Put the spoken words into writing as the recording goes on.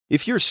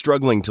If you're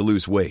struggling to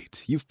lose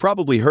weight, you've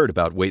probably heard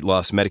about weight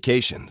loss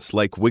medications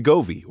like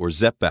Wegovy or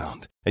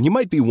Zepbound, and you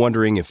might be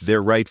wondering if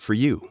they're right for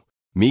you.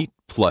 Meet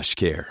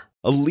PlushCare,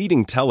 a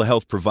leading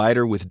telehealth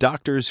provider with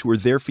doctors who are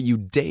there for you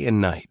day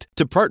and night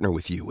to partner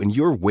with you in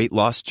your weight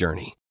loss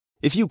journey.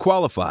 If you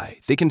qualify,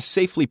 they can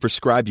safely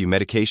prescribe you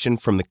medication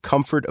from the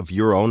comfort of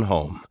your own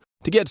home.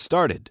 To get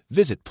started,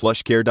 visit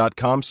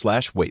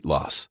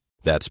plushcare.com/weightloss.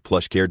 That's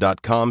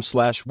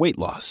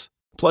plushcare.com/weightloss.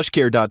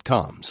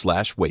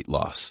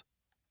 plushcare.com/weightloss.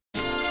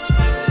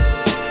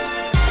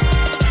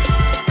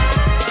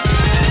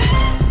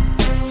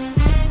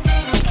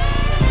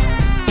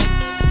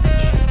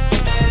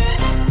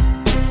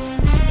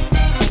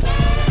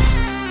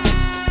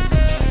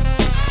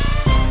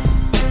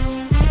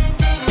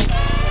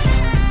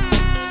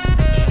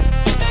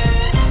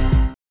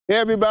 Hey,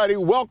 everybody.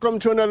 Welcome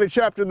to another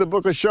chapter of the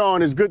Book of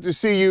Sean. It's good to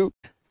see you.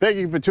 Thank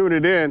you for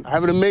tuning in. I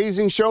have an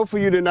amazing show for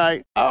you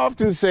tonight. I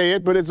often say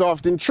it, but it's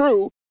often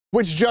true,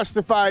 which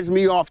justifies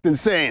me often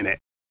saying it.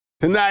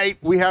 Tonight,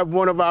 we have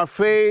one of our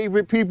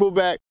favorite people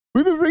back.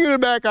 We've been bringing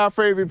back our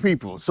favorite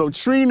people. So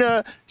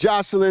Trina,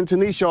 Jocelyn,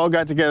 Tanisha all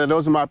got together.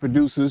 Those are my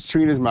producers.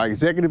 Trina's my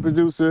executive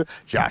producer.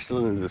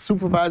 Jocelyn is the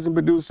supervising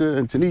producer.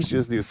 And Tanisha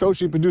is the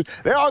associate producer.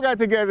 They all got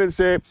together and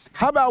said,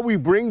 how about we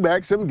bring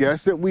back some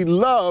guests that we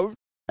love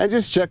and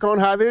just check on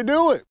how they're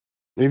doing.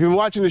 And if you've been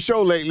watching the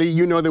show lately,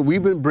 you know that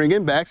we've been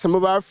bringing back some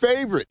of our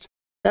favorites.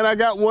 And I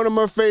got one of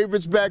my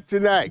favorites back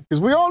tonight. Because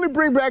we only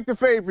bring back the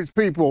favorites,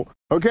 people,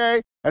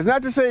 okay? That's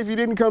not to say if you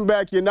didn't come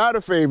back, you're not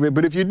a favorite.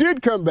 But if you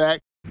did come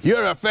back,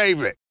 you're a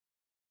favorite.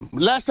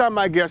 Last time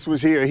my guest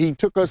was here, he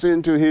took us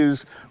into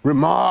his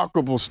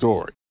remarkable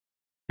story,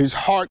 his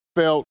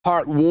heartfelt,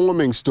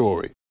 heartwarming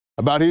story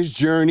about his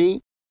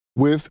journey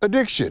with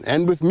addiction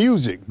and with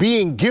music,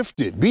 being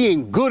gifted,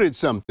 being good at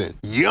something,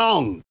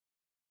 young.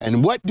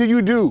 And what do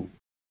you do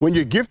when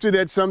you're gifted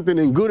at something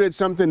and good at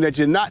something that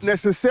you're not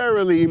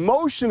necessarily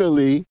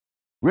emotionally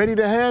ready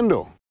to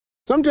handle?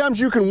 Sometimes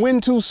you can win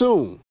too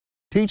soon.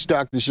 Teach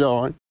Dr.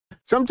 Sean.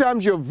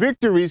 Sometimes your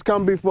victories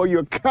come before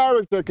your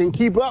character can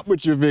keep up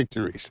with your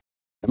victories.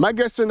 And my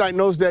guest tonight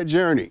knows that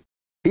journey.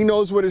 He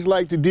knows what it's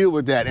like to deal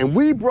with that. And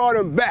we brought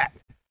him back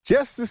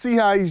just to see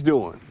how he's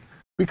doing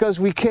because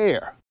we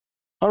care.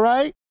 All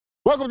right?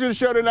 Welcome to the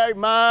show tonight,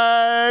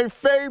 my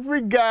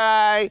favorite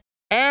guy,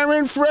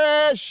 Aaron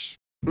Fresh.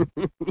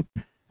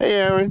 Hey,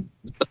 Aaron.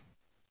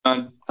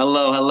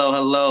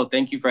 Hello.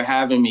 Thank you for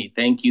having me.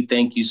 Thank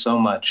you so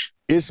much.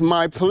 It's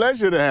my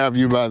pleasure to have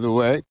you, by the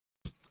way.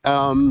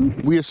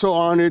 We are so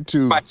honored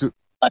to...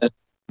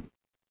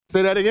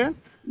 Say that again?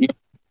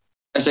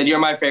 I said you're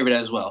my favorite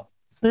as well.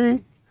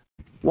 See?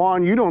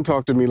 Juan, you don't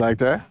talk to me like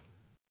that.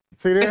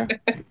 See there?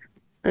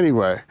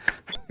 Anyway,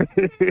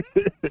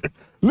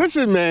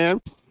 listen, man.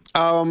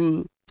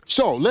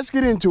 So let's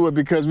get into it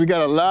because we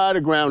got a lot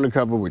of ground to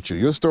cover with you.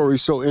 Your story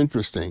is so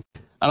interesting.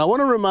 And I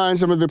want to remind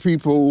some of the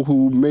people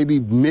who maybe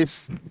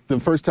missed the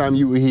first time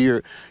you were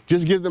here,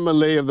 just give them a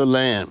lay of the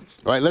land.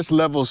 All right, let's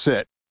level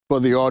set for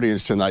the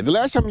audience tonight. The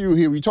last time you were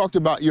here, we talked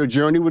about your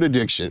journey with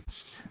addiction.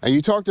 And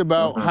you talked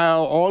about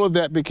how all of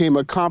that became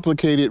a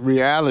complicated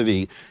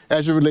reality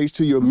as it relates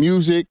to your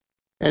music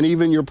and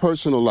even your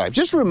personal life.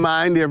 Just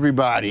remind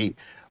everybody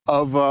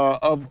of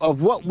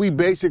what we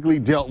basically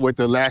dealt with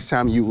the last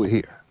time you were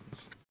here.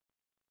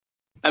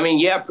 I mean,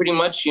 yeah, pretty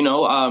much,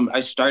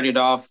 I started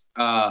off,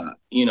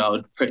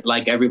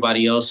 like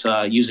everybody else,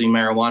 using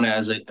marijuana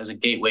as a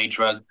gateway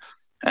drug.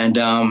 And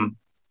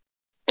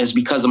it's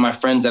because of my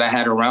friends that I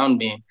had around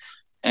me.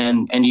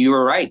 And you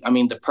were right. I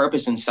mean, the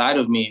purpose inside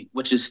of me,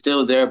 which is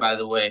still there, by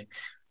the way,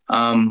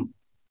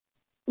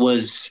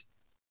 was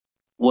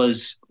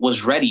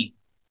ready.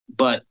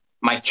 But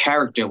my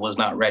character was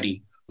not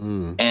ready.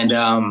 And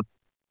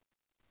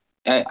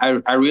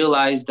I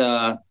realized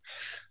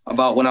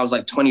about when I was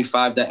like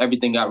 25 that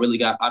everything really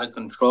got out of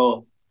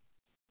control.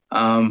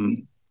 I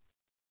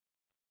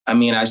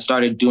mean, I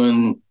started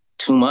doing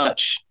too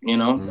much,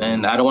 and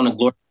I don't want to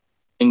glorify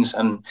things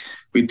and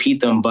repeat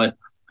them, but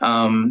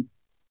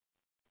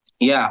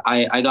yeah,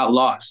 I got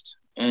lost.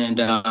 And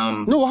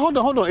no, hold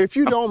on. If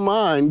you don't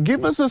mind,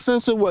 give us a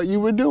sense of what you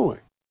were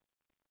doing.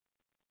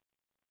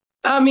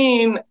 I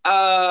mean,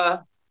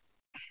 I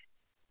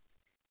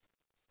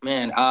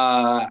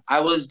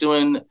was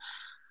doing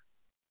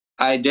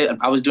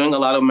a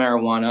lot of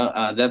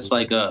marijuana. That's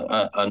like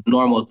a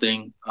normal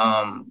thing.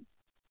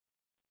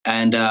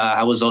 And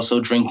I was also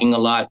drinking a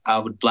lot. I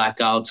would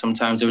black out.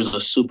 Sometimes there was a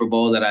Super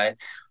Bowl that I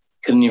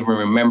couldn't even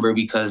remember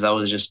because I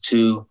was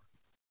too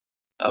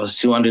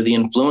under the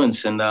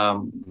influence. And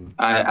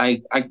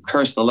I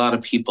cursed a lot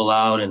of people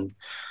out, and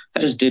I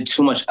just did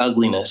too much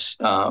ugliness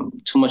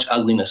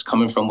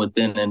coming from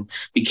within, and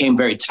became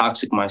very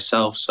toxic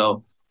myself.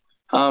 So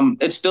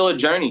it's still a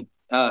journey.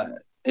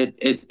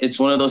 It's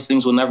one of those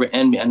things will never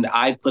end, and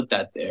I put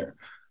that there.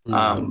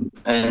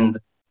 And the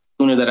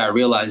sooner that I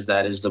realize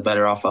that is the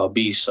better off I'll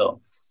be.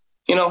 So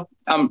Now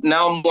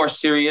I'm more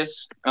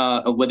serious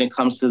when it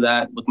comes to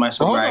that with my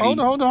sobriety. Hold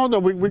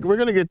on. We're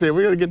gonna get there.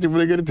 We're gonna get there.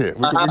 We're gonna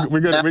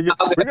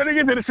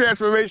get to the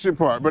transformation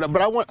part. But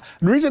the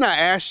reason I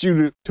asked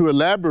you to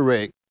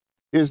elaborate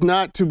is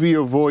not to be a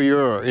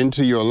voyeur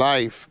into your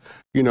life,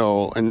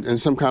 in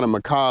some kind of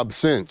macabre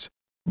sense,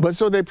 but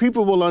so that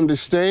people will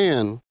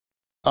understand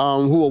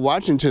who are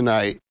watching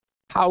tonight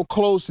how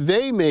close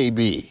they may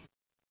be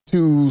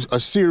to a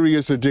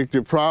serious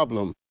addictive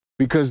problem,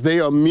 because they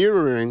are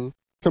mirroring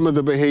some of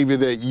the behavior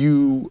that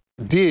you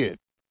did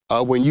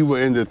when you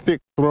were in the thick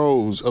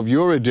throes of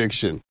your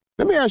addiction.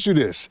 Let me ask you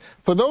this.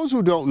 For those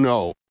who don't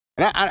know,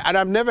 and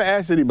I've never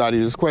asked anybody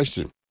this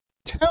question,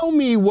 tell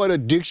me what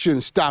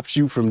addiction stops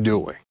you from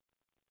doing.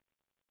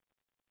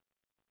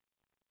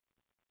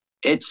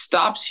 It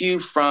stops you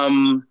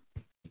from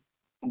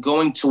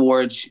going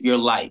towards your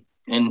light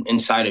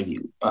inside of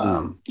you,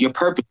 your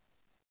purpose.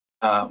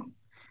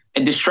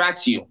 It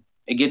distracts you.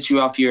 It gets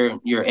you off your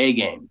A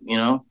game,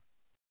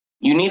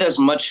 You need as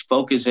much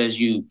focus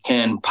as you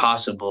can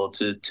possible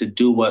to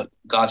do what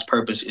God's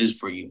purpose is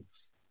for you.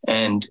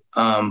 And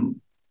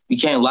you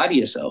can't lie to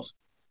yourself.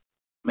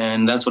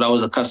 Man, that's what I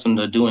was accustomed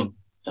to doing.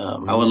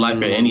 I would lie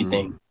for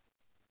anything,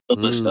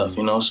 this stuff,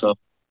 so.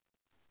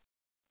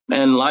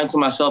 And lying to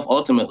myself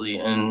ultimately,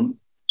 and,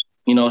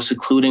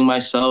 secluding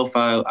myself,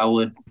 I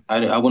wouldn't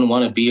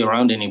want to be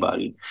around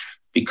anybody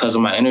because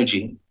of my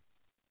energy.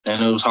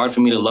 And it was hard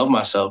for me to love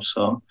myself.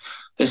 So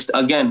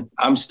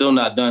I'm still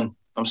not done.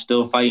 I'm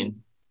still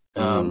fighting.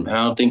 And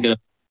I don't think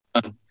it's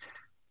done.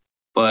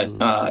 But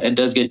it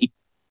does get easier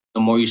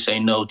the more you say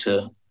no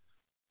to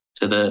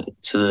the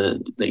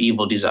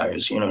evil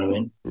desires. You know what I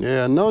mean?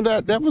 Yeah, no,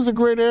 that was a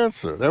great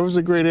answer.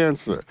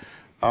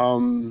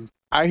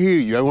 I hear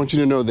you. I want you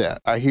to know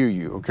that. I hear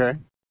you, okay?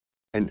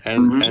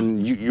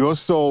 And your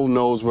soul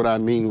knows what I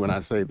mean when I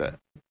say that.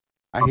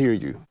 I hear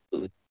you.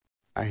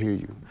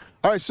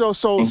 All right, so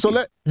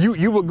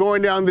you were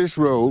going down this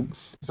road,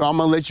 so I'm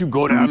gonna let you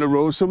go down the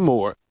road some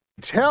more.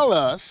 Tell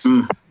us,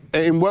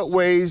 in what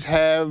ways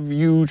have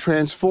you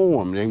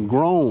transformed and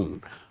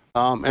grown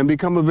and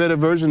become a better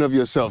version of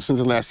yourself since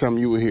the last time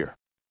you were here?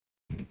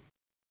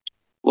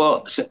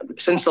 Well,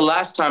 since the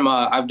last time,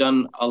 I've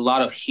done a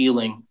lot of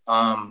healing,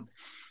 and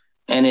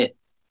it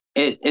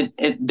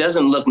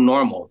doesn't look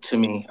normal to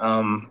me.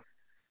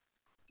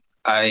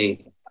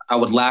 I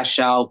would lash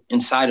out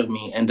inside of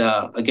me, and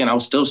again, I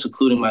was still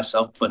secluding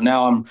myself, but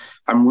now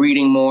I'm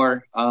reading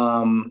more.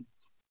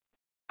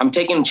 I'm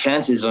taking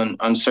chances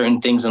on certain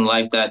things in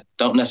life that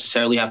don't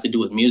necessarily have to do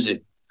with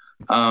music.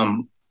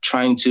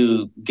 Trying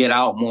to get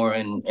out more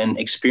and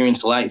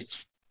experience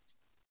life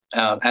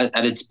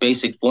at its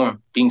basic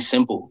form, being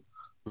simple.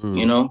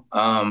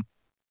 Kind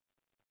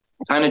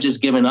of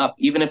just giving up.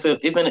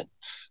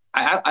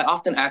 I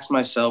often ask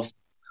myself,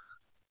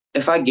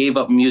 if I gave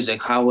up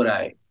music, how would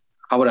I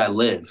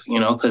live?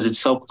 Because it's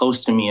so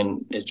close to me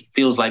and it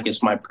feels like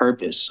it's my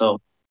purpose. So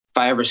if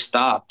I ever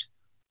stopped,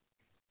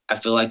 I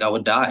feel like I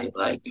would die.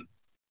 Like,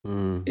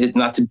 it's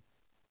not to,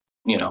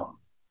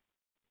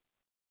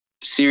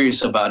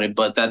 serious about it,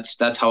 but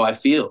that's how I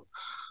feel.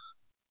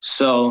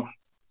 So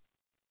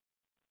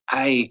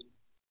I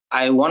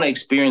want to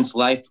experience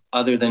life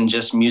other than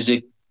just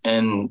music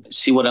and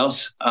see what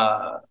else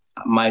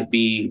might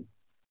be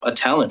a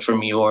talent for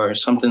me or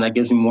something that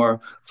gives me more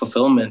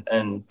fulfillment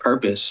and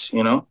purpose,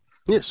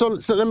 Yeah, so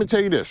let me tell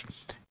you this.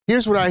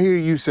 Here's what I hear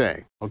you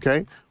saying,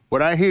 okay?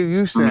 What I hear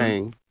you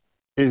saying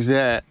is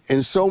that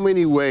in so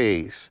many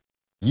ways,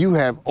 you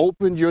have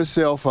opened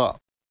yourself up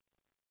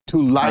to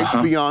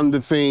life beyond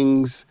the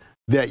things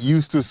that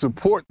used to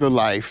support the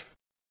life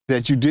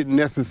that you didn't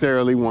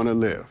necessarily want to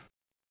live.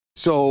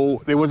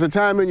 So there was a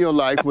time in your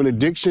life when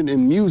addiction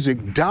and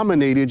music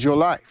dominated your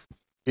life.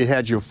 It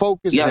had your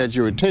focus, It had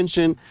your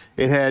attention,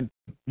 it had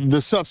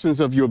the substance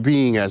of your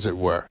being, as it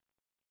were.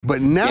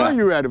 But now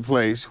you're at a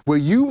place where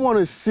you want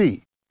to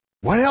see,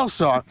 what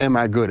else am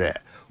I good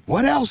at?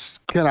 What else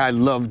can I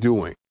love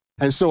doing?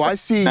 And so I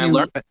see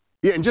you,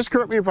 and just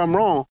correct me if I'm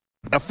wrong,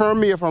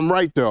 affirm me if I'm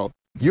right though,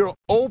 you're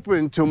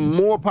open to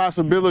more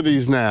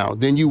possibilities now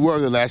than you were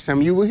the last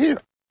time you were here.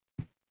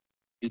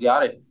 You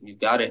got it.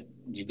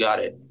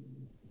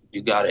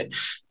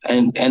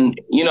 And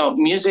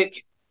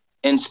music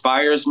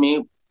inspires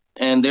me,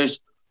 and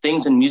there's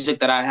things in music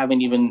that I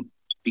haven't even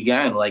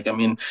began. Like,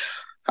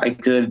 I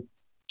could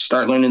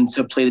start learning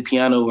to play the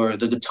piano or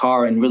the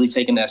guitar and really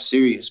taking that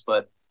serious,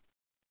 but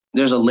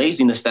there's a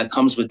laziness that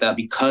comes with that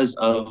because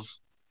of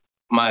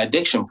my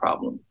addiction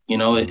problem.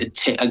 It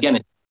takes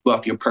you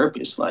off your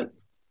purpose. Like,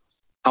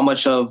 how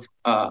much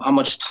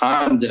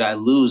time did I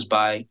lose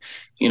by,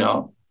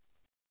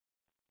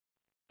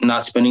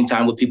 not spending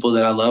time with people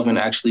that I love and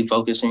actually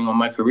focusing on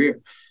my career?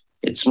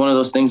 It's one of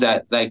those things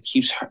that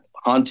keeps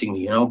haunting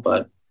me,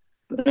 but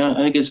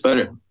it gets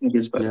better.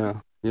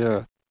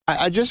 Yeah.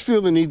 I just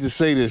feel the need to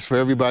say this for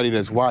everybody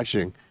that's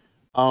watching.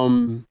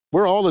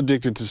 We're all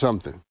addicted to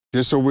something,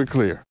 just so we're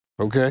clear,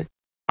 okay?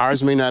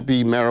 Ours may not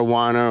be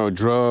marijuana or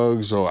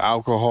drugs or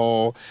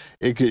alcohol.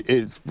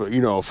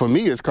 For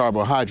me, it's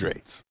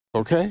carbohydrates,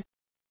 okay?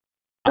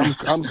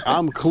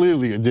 I'm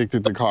clearly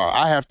addicted to carbs.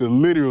 I have to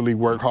literally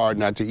work hard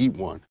not to eat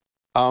one.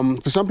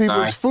 For some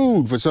people it's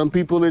food. For some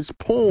people it's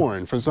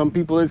porn. For some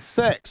people it's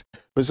sex.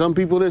 For some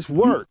people it's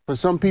work. For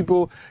some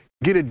people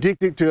get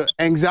addicted to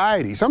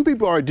anxiety. Some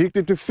people are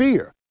addicted to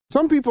fear.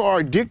 Some people are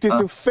addicted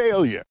to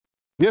failure.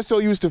 They're so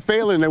used to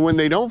failing that when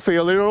they don't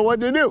fail, they don't know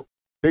what to do.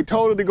 They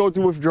totally go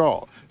through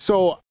withdrawal.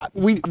 So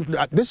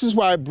this is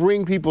why I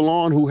bring people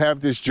on who have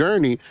this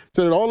journey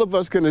so that all of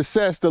us can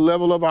assess the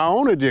level of our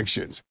own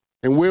addictions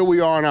and where we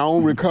are in our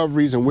own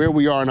recoveries and where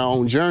we are in our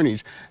own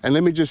journeys. And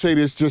let me just say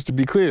this just to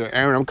be clear,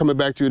 Aaron, I'm coming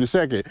back to you in a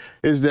second,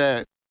 is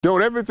that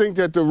don't ever think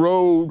that the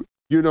road,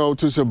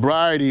 to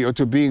sobriety or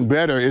to being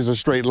better is a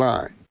straight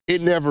line.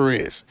 It never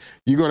is.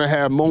 You're going to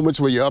have moments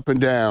where you're up and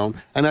down,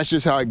 and that's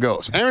just how it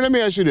goes. Aaron, let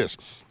me ask you this.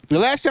 The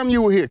last time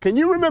you were here, can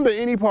you remember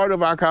any part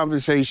of our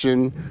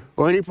conversation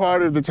or any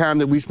part of the time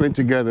that we spent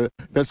together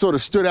that sort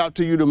of stood out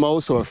to you the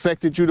most or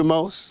affected you the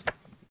most?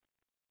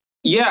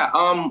 Yeah,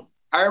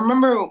 I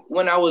remember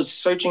when I was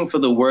searching for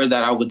the word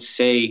that I would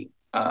say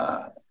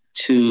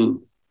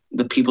to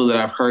the people that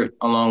I've hurt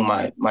along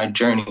my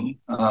journey,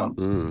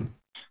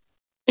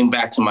 getting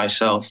back to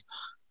myself.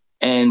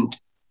 And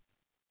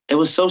it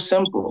was so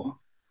simple.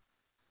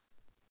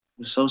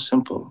 It was so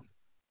simple.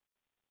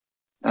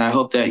 And I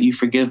hope that you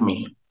forgive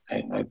me.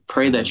 I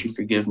pray that you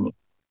forgive me.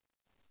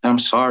 I'm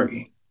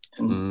sorry.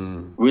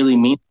 And really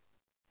mean it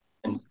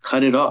and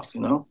cut it off,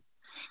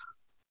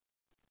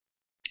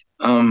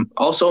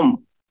 Also,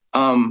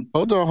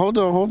 Hold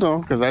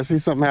on, because I see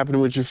something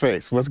happening with your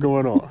face. What's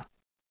going on?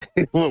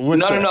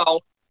 No.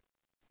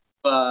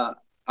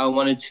 I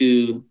wanted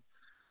to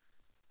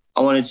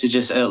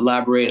just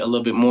elaborate a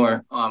little bit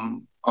more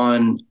on.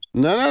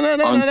 No.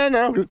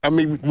 I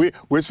mean,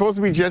 we're supposed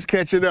to be just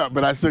catching up,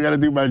 but I still got to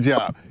do my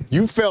job.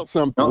 You felt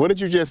something. No. What did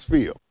you just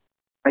feel?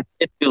 I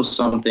did feel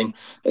something.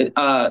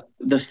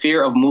 The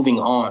fear of moving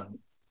on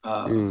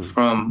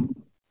from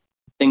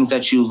things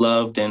that you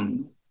loved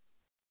and,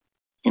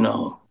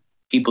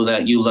 people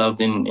that you loved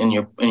in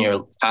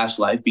your past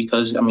life.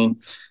 Because,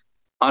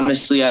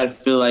 honestly, I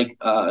feel like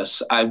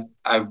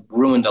I've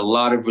ruined a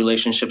lot of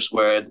relationships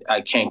where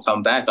I can't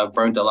come back. I've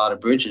burned a lot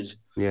of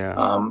bridges.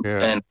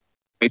 And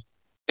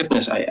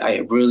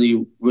I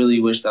really, really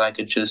wish that I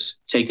could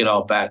just take it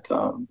all back.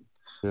 Hold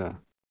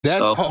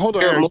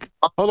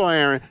on,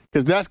 Aaron,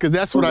 because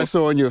that's what I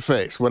saw in your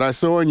face. What I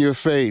saw in your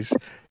face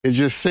is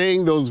just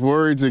saying those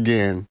words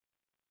again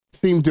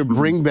seemed to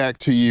bring back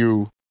to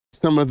you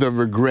some of the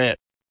regret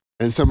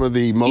and some of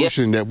the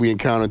emotion that we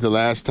encountered the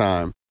last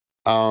time.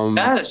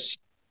 Yes.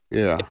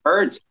 Yeah. It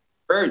hurts.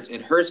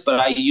 It hurts, but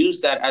I use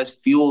that as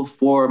fuel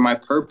for my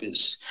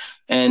purpose.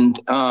 And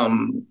I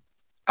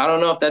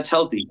don't know if that's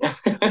healthy.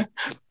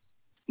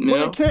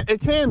 Well,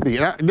 it can be.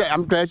 And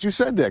I'm glad you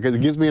said that because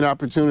it gives me an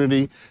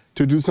opportunity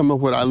to do some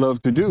of what I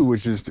love to do,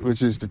 which is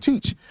to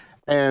teach.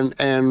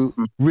 And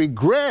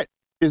regret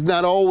is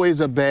not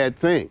always a bad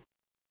thing.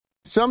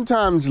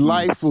 Sometimes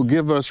life will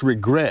give us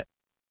regret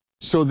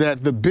so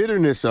that the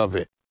bitterness of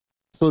it,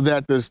 so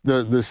that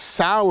the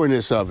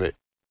sourness of it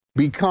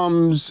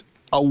becomes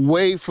a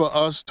way for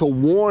us to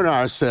warn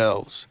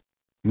ourselves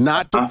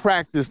not to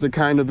practice the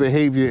kind of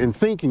behavior and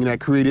thinking that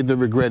created the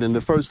regret in the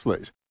first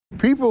place.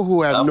 People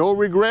who have no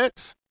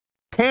regrets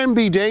can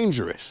be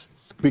dangerous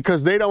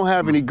because they don't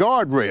have any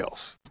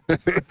guardrails.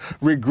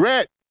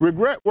 Regret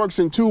works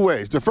in two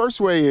ways. The first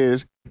way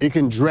is it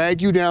can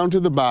drag you down to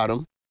the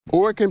bottom,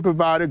 or it can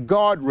provide a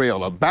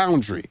guardrail, a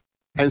boundary,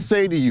 and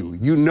say to you,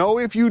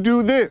 if you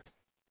do this,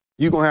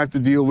 you're going to have to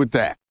deal with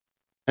that.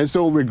 And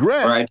so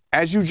regret,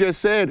 as you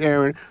just said,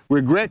 Aaron,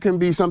 regret can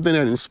be something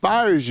that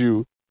inspires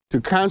you to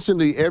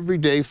constantly, every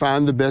day,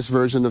 find the best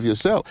version of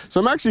yourself.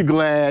 So I'm actually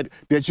glad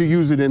that you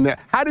use it in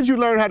that. How did you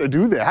learn how to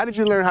do that? How did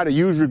you learn how to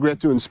use regret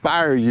to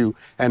inspire you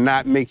and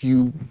not make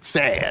you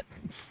sad?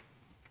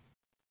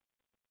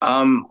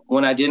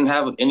 When I didn't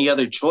have any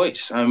other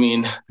choice. I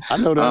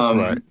know that's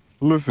right.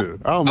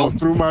 Listen, I almost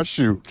threw my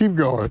shoe. Keep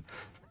going.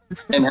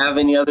 Didn't have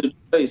any other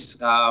choice.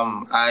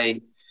 I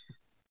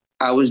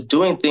was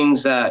doing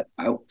things that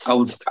I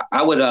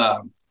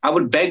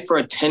would beg for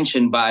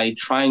attention by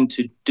trying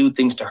to do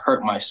things to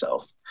hurt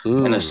myself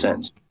in a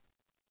sense.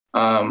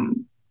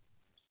 And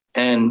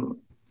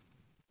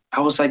I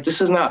was like,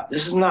 this is not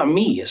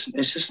me.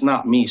 It's just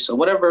not me. So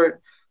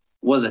whatever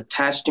was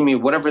attached to me,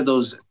 whatever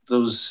those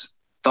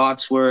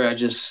thoughts were, I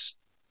just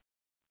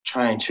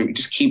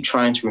keep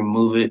trying to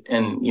remove it.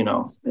 And,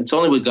 it's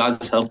only with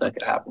God's help that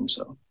could happen.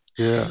 So,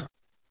 yeah.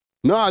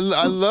 No,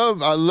 I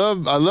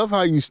love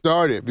how you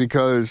started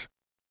because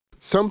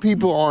some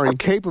people are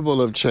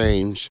incapable of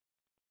change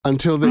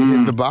until they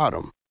hit the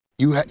bottom.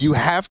 You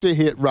have to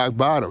hit rock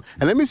bottom.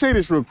 And let me say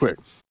this real quick,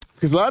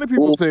 because a lot of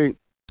people think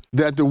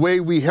that the way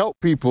we help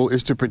people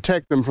is to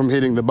protect them from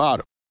hitting the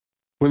bottom.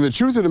 When the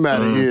truth of the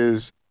matter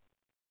is,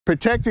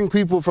 protecting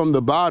people from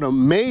the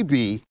bottom may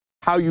be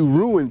how you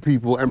ruin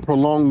people and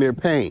prolong their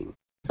pain.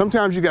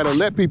 Sometimes you got to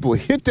let people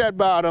hit that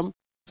bottom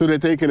so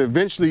that they can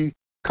eventually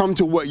come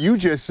to what you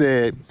just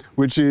said,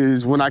 which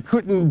is when I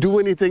couldn't do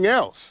anything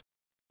else,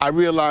 I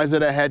realized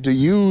that I had to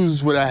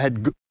use what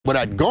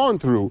I'd gone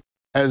through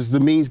as the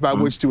means by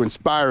which to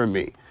inspire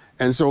me.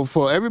 And so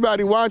for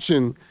everybody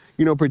watching,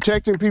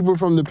 protecting people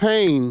from the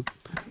pain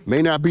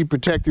may not be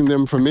protecting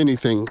them from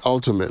anything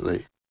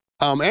ultimately.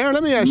 Aaron,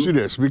 let me ask you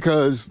this,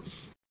 because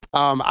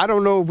I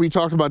don't know if we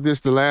talked about this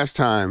the last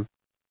time,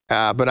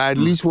 but I at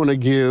least want to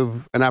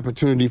give an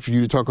opportunity for you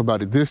to talk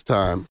about it this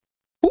time.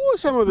 Who are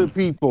some of the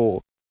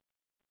people,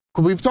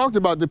 because we've talked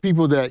about the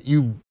people that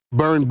you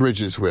burn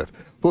bridges with,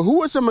 but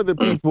who are some of the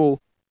people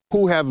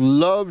who have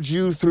loved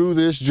you through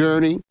this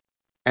journey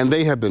and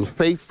they have been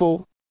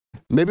faithful,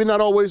 maybe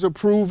not always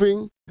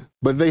approving,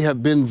 but they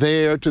have been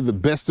there to the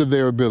best of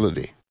their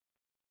ability?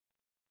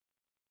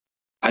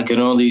 I can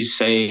only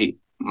say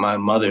my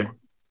mother.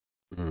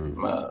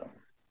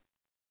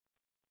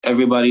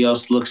 Everybody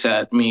else looks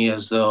at me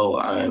as though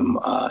I'm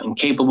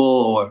incapable,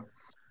 or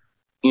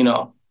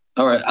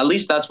or at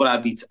least that's what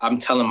I'm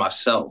telling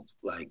myself,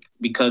 like,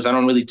 because I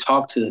don't really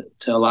talk to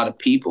a lot of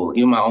people,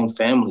 even my own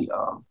family.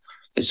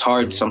 It's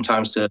hard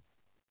sometimes to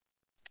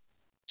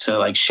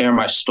like share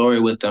my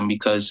story with them,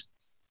 because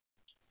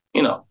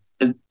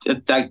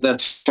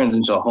that turns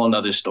into a whole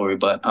nother story.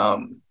 But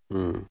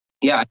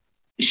yeah, I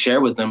share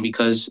with them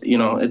because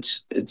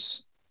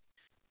it's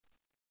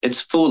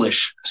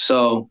foolish.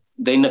 So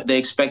they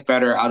expect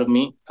better out of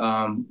me,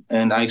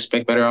 and I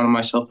expect better out of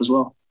myself as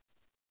well.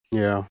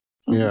 Yeah.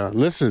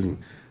 Listen,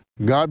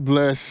 God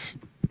bless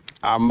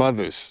our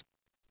mothers,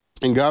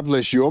 and God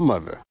bless your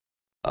mother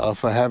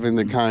for having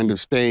the kind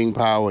of staying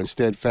power and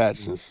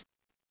steadfastness.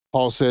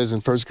 Paul says in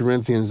 1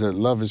 Corinthians that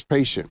love is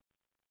patient,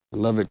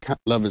 and love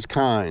is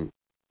kind.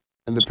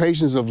 And the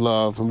patience of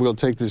love, and we'll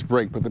take this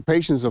break, but the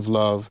patience of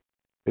love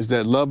is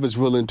that love is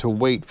willing to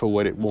wait for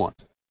what it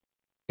wants.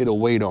 It'll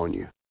wait on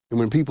you. And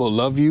when people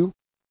love you,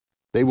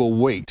 they will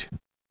wait.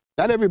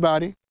 Not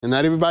everybody, and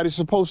not everybody's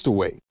supposed to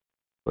wait.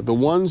 But the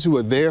ones who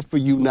are there for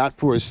you, not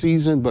for a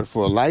season, but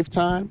for a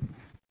lifetime,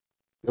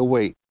 they'll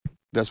wait.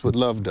 That's what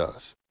love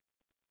does.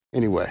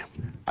 Anyway,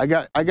 I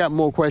got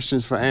more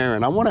questions for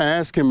Aaron. I want to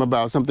ask him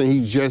about something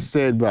he just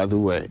said, by the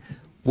way,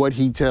 what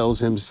he tells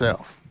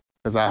himself,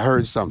 because I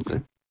heard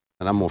something,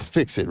 and I'm going to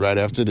fix it right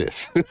after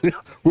this.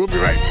 We'll be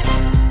right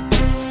back.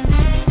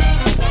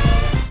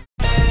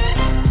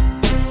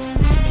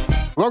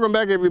 Welcome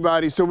back,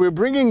 everybody. So we're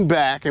bringing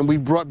back, and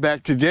we've brought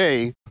back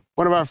today,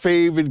 one of our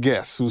favorite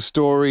guests whose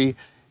story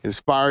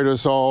inspired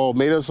us all,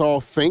 made us all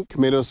think,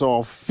 made us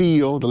all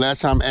feel. The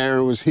last time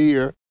Aaron was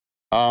here,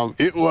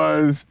 it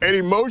was an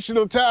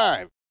emotional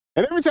time.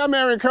 And every time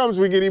Aaron comes,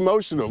 we get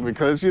emotional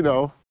because, we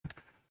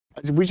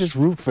just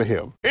root for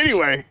him.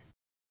 Anyway,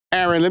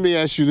 Aaron, let me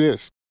ask you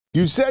this.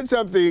 You said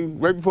something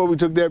right before we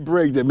took that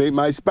break that made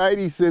my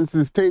spidey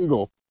senses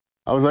tingle.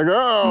 I was like,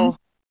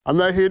 I'm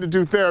not here to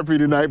do therapy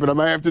tonight, but I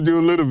might have to do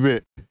a little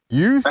bit.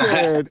 You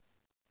said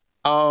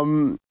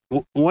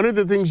one of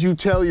the things you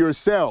tell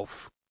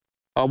yourself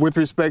with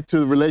respect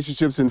to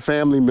relationships and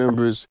family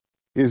members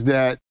is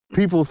that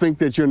people think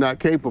that you're not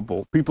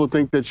capable. People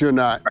think that you're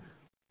not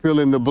fill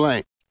in the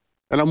blank.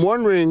 And I'm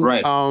wondering,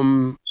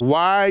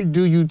 why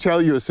do you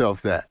tell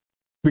yourself that?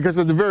 Because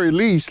at the very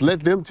least,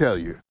 let them tell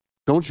you.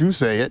 Don't you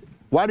say it.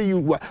 Why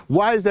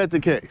is that the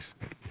case?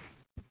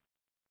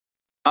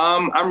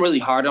 I'm really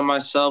hard on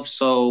myself.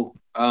 So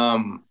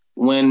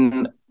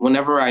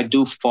whenever I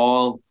do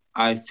fall,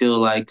 I feel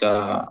like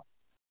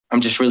I'm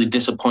just really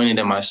disappointed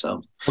in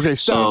myself. Okay,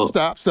 stop.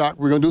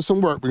 We're going to do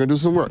some work.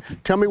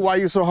 Tell me why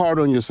you're so hard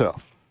on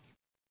yourself.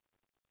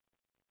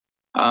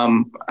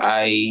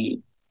 I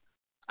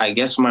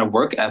guess my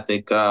work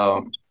ethic,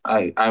 I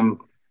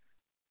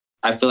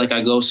feel like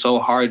I go so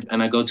hard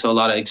and I go to a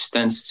lot of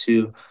extents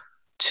to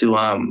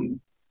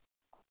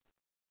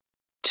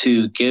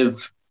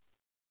give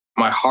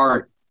my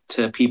heart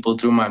to people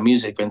through my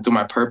music and through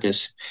my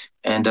purpose.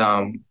 And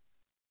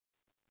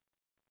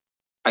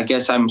I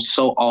guess I'm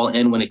so all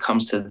in when it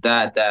comes to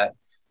that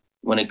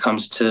when it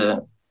comes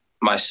to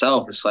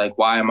myself, it's like,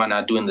 why am I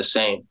not doing the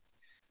same?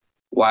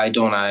 Why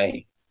don't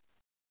I,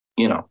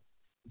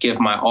 give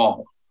my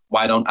all?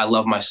 Why don't I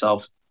love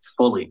myself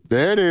fully?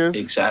 There it is.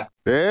 Exactly.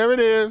 There it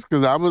is.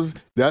 Because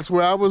that's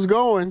where I was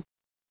going.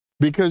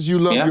 Because you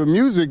love your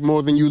music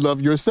more than you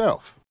love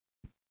yourself.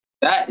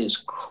 That is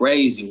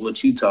crazy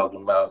what you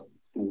talking about.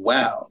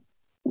 Wow.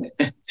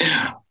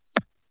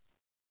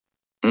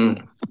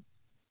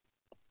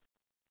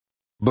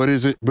 But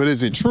is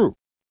it true?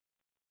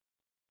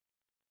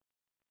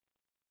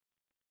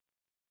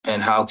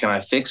 And how can I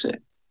fix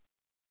it?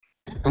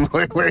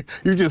 Wait,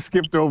 you just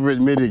skipped over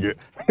admitting it.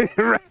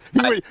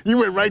 You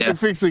went right to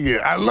fixing it.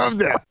 I love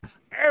that.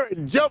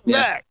 Aaron, jump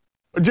back.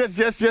 Just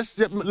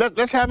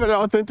let's have an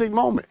authentic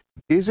moment.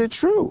 Is it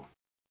true?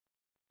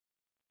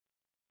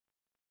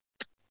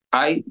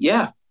 I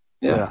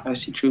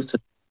see truth to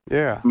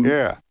it.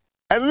 Yeah.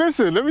 And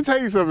listen, let me tell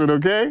you something,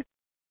 okay?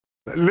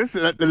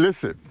 Listen.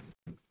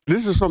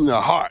 This is from the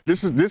heart.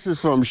 This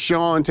is from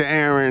Sean to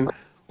Aaron,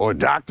 or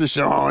Dr.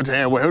 Sean to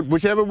Aaron,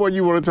 whichever one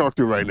you want to talk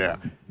to right now.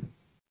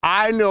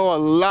 I know a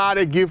lot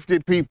of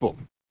gifted people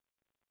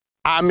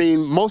I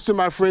mean, most of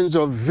my friends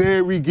are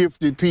very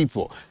gifted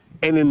people.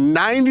 And in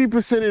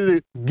 90% of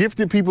the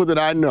gifted people that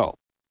I know,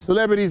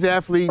 celebrities,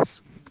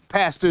 athletes,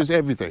 pastors,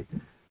 everything,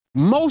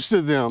 most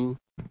of them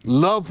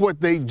love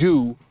what they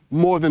do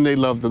more than they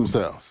love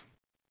themselves.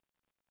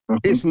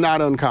 It's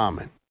not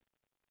uncommon.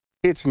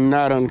 It's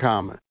not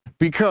uncommon.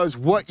 Because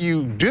what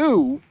you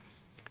do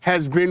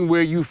has been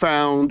where you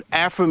found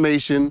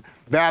affirmation,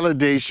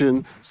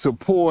 validation,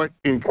 support,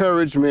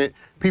 encouragement.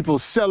 People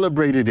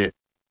celebrated it.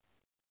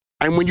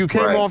 And when you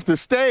came off the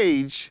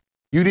stage,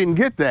 you didn't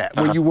get that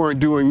when you weren't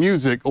doing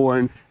music, or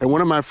in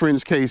one of my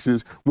friends'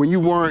 cases, when you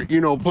weren't,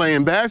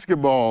 playing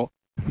basketball,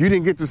 you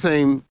didn't get the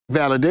same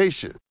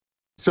validation.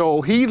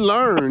 So he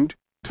learned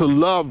to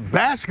love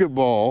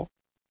basketball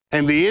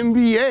and the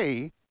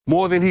NBA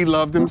more than he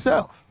loved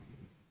himself.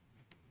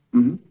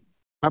 Mm-hmm.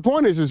 My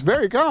point is, it's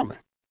very common.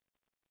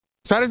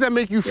 So how does that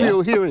make you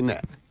feel hearing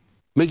that?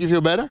 Make you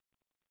feel better?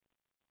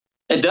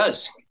 It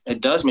does. It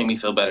does make me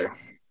feel better.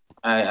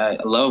 I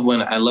love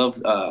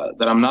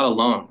that I'm not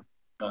alone.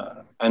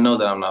 I know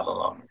that I'm not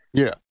alone.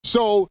 Yeah.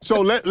 So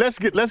let's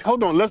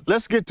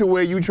get to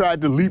where you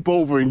tried to leap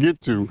over and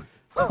get to,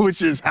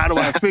 which is, how do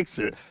I fix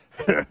it?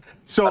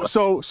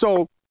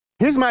 So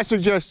here's my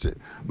suggestion.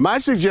 My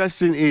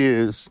suggestion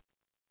is,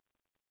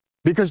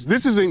 because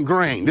this is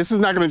ingrained, this is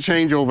not going to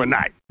change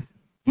overnight.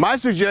 My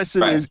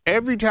suggestion is,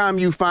 every time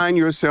you find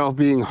yourself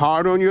being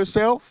hard on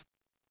yourself,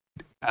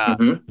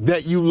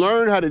 that you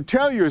learn how to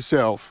tell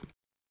yourself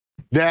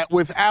that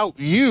without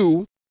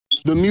you,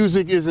 the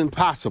music isn't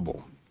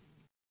possible.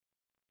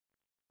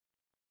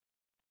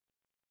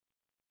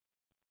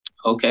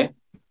 Okay,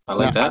 I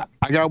like that.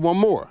 I got one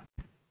more.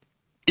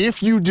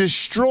 If you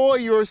destroy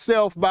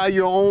yourself by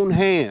your own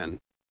hand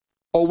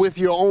or with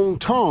your own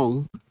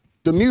tongue,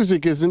 the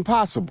music isn't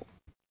possible.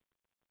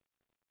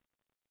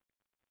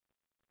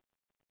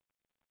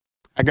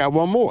 I got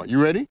one more.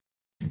 You ready?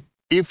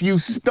 If you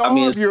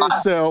starve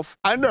yourself,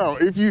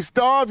 if you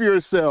starve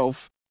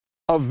yourself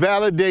of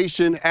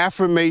validation,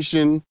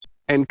 affirmation,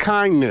 and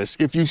kindness,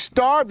 if you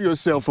starve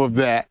yourself of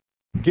that,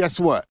 guess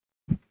what?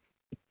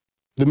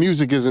 The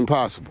music isn't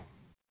possible.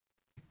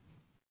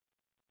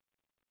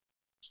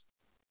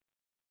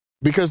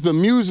 Because the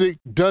music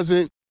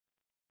doesn't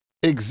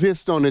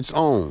exist on its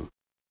own.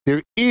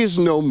 There is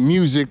no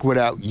music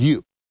without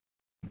you.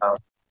 Oh,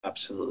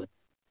 absolutely.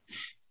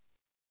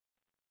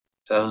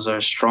 Those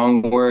are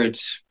strong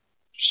words.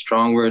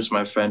 Strong words,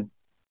 my friend.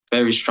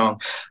 Very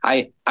strong.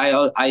 I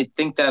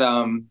think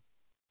that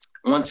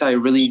once I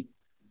really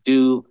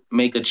do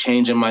make a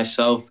change in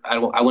myself, I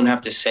wouldn't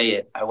have to say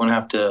it. I wouldn't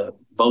have to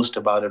boast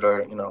about it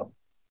or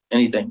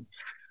anything.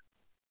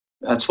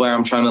 That's where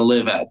I'm trying to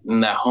live at,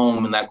 in that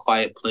home, in that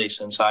quiet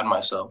place inside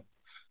myself,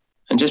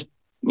 and just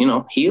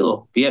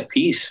heal, be at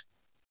peace.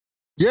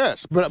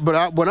 Yes, but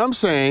what I'm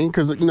saying,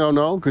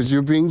 because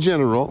you're being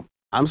general.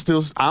 I'm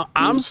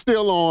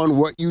still on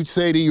what you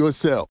say to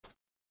yourself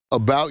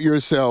about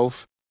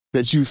yourself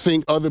that you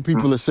think other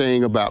people are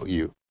saying about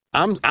you.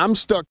 I'm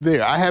stuck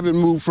there. I haven't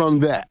moved from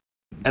that.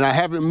 And I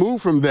haven't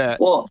moved from that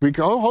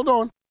because, hold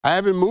on. I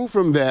haven't moved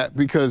from that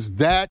because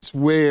that's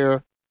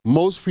where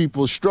most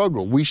people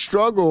struggle. We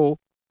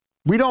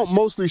don't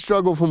mostly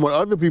struggle from what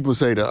other people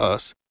say to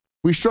us.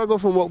 We struggle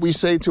from what we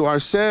say to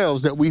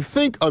ourselves that we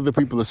think other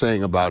people are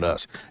saying about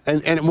us.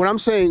 And what I'm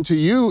saying to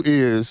you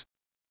is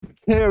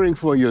caring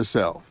for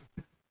yourself,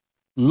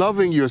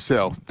 loving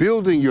yourself,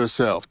 building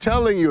yourself,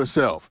 telling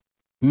yourself.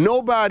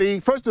 Nobody,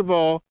 first of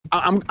all,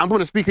 I'm going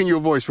to speak in your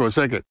voice for a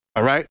second,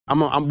 all right? We're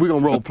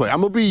going to role play. I'm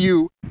going to be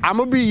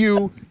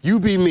you, you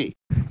be me.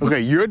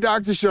 Okay, you're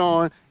Dr.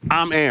 Sean,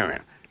 I'm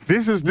Aaron.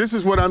 This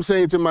is what I'm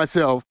saying to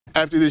myself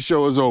after this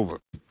show is over.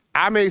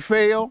 I may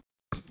fail,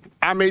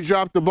 I may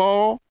drop the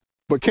ball,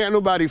 but can't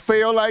nobody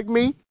fail like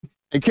me,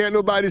 and can't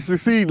nobody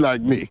succeed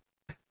like me.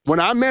 When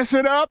I mess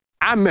it up,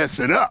 I mess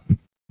it up.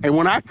 And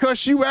when I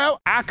cuss you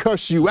out, I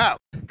cuss you out,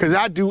 because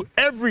I do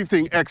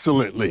everything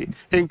excellently,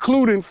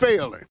 including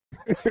failing.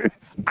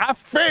 I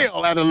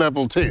fail at a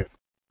level 10,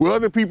 where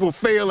other people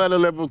fail at a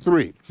level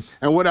 3.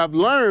 And what I've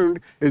learned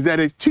is that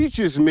it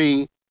teaches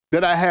me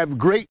that I have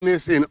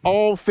greatness in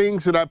all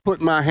things that I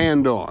put my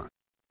hand on.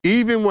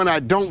 Even when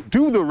I don't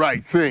do the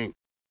right thing,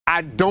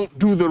 I don't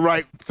do the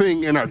right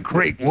thing in a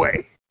great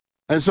way.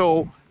 And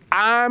so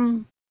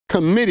I'm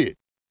committed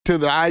to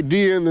the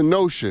idea and the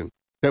notion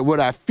that what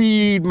I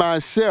feed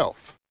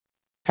myself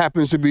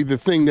happens to be the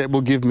thing that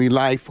will give me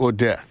life or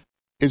death.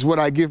 It's what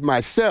I give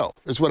myself.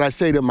 It's what I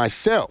say to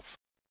myself.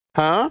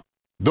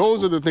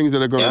 Those are the things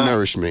that are going to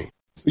nourish me.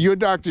 So you're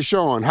Dr.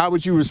 Sean. How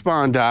would you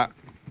respond, Doc?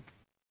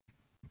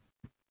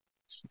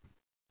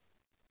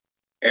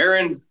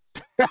 Aaron,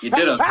 you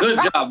did a good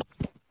job.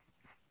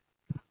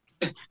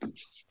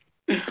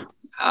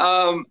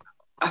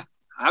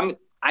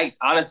 I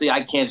honestly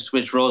can't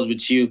switch roles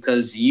with you,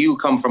 because you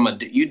come from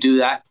you do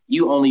that.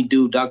 You only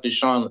do Dr.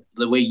 Sean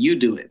the way you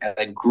do it, at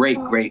a great,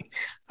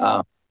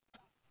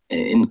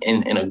 in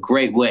a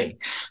great way.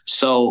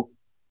 So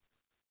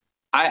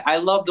I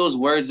love those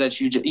words that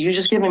you're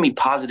just giving me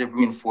positive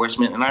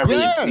reinforcement, and I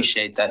really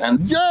appreciate that. And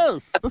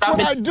yes, that's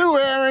what I do,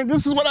 Aaron.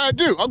 This is what I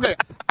do. Okay,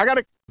 I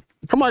gotta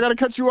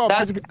cut you off.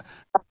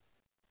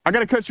 I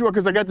gotta cut you off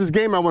because I got this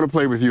game I want to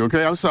play with you.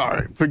 Okay, I'm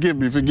sorry. Forgive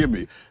me.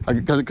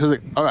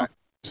 All right.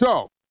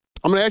 So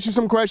I'm gonna ask you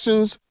some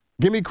questions.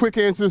 Give me quick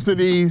answers to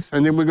these,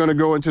 and then we're gonna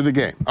go into the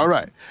game. All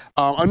right.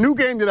 A new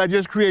game that I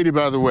just created,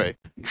 by the way.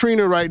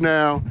 Trina right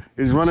now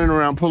is running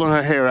around pulling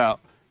her hair out.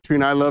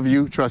 Trina, I love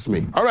you. Trust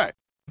me. All right.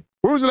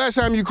 When was the last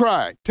time you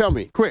cried? Tell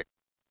me, quick.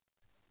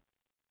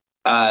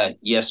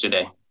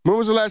 Yesterday. When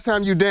was the last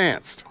time you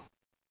danced?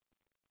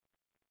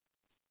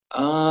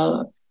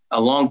 A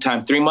long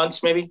time. 3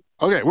 months, maybe.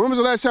 Okay. When was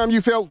the last time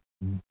you felt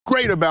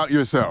great about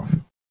yourself?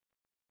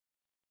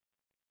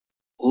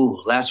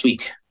 Ooh, last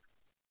week.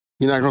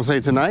 You're not gonna say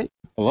tonight?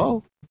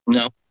 Hello?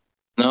 No,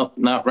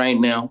 not right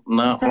now.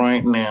 Not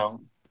right now.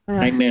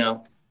 Right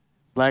now.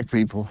 Black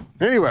people.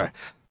 Anyway.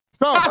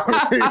 So,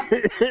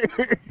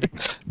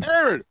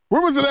 Aaron,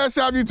 when was the last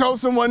time you told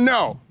someone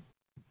no?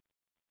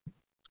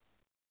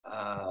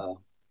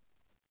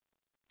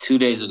 2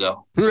 days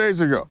ago. 2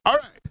 days ago. All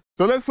right.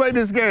 So let's play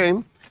this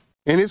game,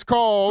 and it's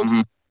called,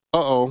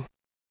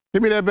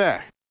 give me that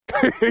back.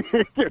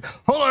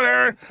 Hold on,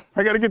 Aaron.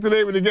 I got to get the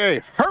name of the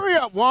game. Hurry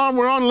up, Juan.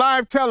 We're on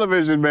live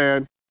television,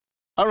 man.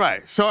 All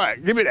right. So, all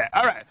right, give me that.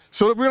 All right.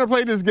 So we're going to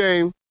play this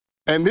game,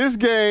 and this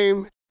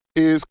game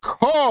is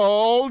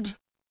called...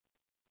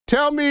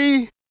 Tell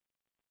me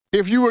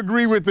if you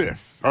agree with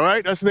this, all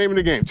right? That's the name of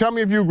the game. Tell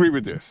me if you agree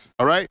with this,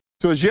 all right?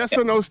 So it's yes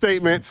or no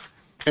statements,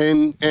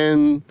 and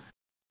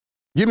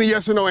give me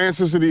yes or no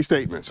answers to these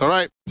statements, all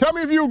right? Tell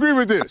me if you agree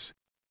with this.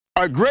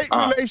 A great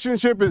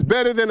relationship is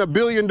better than $1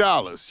 billion.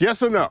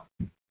 Yes or no?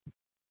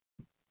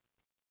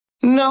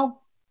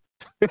 No.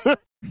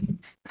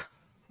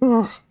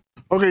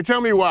 Okay,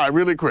 tell me why,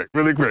 really quick.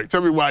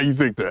 Tell me why you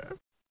think that.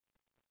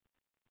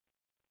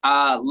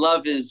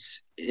 Love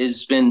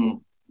has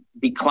been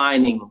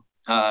declining,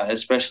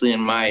 especially in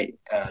my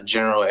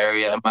general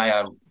area,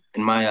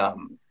 in my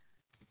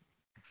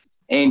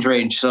age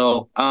range.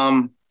 So,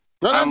 no,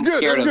 that's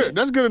good.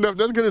 That's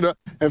good enough.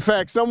 In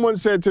fact, someone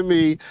said to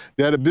me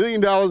that $1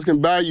 billion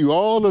can buy you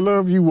all the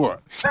love you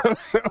want. So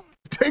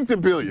take the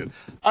 $1 billion.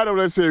 I don't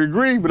necessarily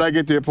agree, but I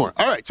get their point.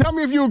 All right, tell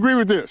me if you agree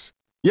with this.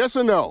 Yes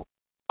or no?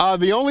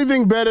 The only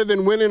thing better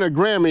than winning a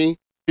Grammy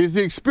is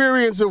the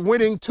experience of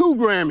winning 2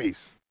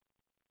 Grammys.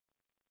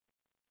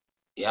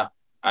 Yeah,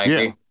 I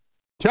agree.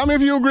 Tell me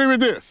if you agree with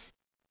this.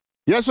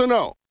 Yes or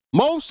no?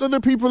 Most of the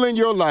people in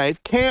your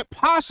life can't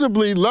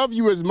possibly love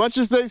you as much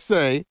as they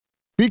say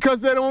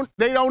because they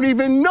don't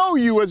even know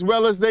you as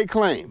well as they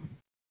claim.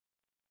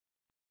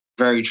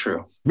 Very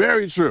true.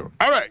 Very true.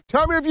 All right.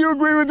 Tell me if you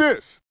agree with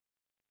this.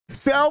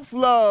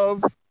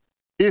 Self-love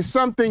is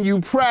something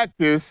you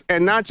practice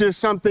and not just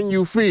something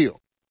you feel.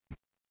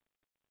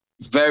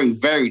 Very,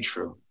 very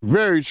true.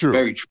 Very true.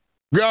 Very true.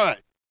 Good.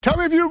 Tell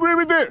me if you agree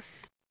with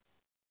this.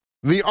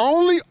 The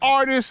only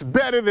artist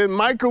better than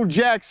Michael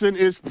Jackson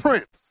is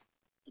Prince.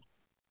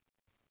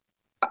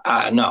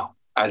 No,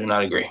 I do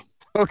not agree.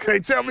 Okay,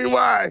 tell me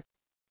why.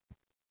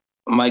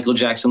 Michael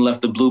Jackson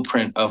left the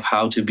blueprint of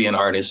how to be an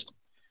artist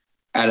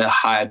at a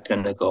high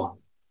pinnacle.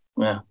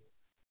 Yeah,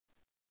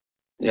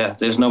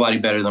 there's nobody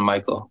better than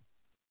Michael.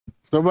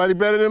 There's nobody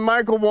better than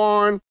Michael,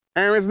 Warren.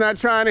 Aaron's not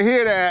trying to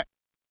hear that.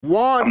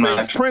 Warren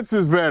thinks Prince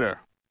is better.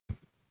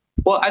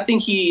 Well, I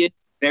think he is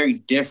very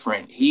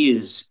different. He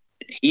is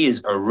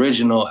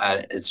original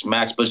at its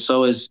max, but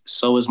so is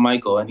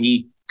Michael, and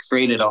he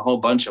created a whole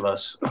bunch of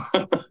us.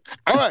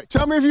 All right,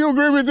 tell me if you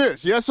agree with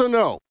this, yes or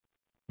no.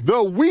 The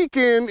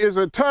Weeknd is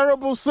a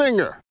terrible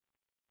singer.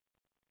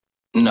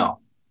 No,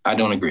 I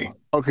don't agree.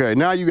 Okay,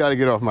 now you got to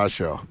get off my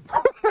show.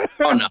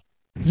 Oh, no.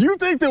 You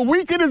think The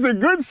Weeknd is a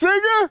good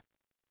singer?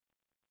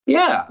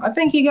 Yeah, I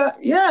think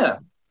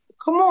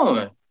come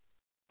on.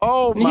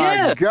 Oh,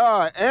 my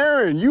God.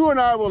 Aaron, you and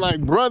I were like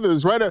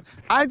brothers, right?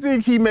 I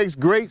think he makes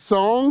great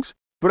songs,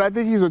 but I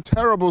think he's a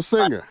terrible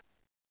singer.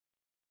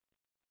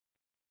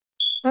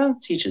 Well,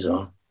 to each his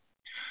own.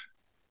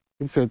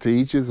 He said to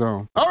each his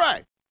own. All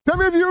right. Tell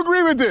me if you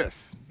agree with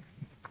this.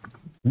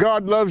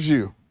 God loves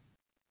you.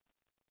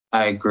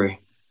 I agree.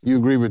 You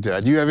agree with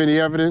that. Do you have any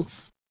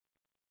evidence?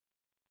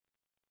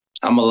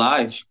 I'm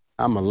alive.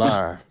 I'm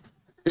alive.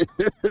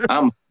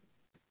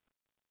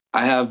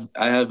 I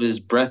have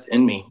his breath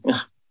in me.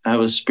 I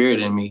have a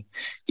spirit in me.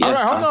 Yeah. All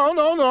right,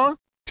 hold on.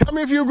 Tell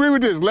me if you agree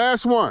with this.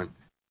 Last one.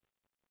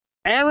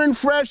 Aaron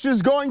Fresh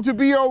is going to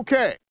be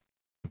okay.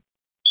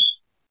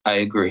 I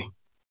agree.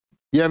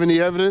 You have any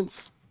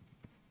evidence?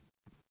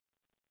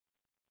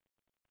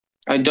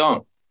 I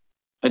don't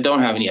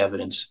have any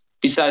evidence.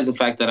 Besides the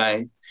fact that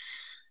I've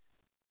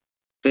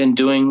been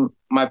doing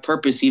my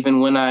purpose even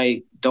when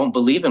I don't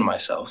believe in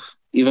myself.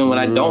 Even when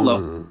I don't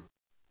love,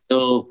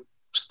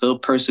 still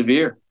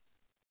persevere.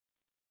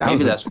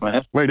 Maybe that's my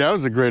effort. Wait, that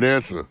was a great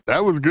answer.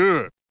 That was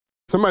good.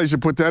 Somebody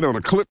should put that on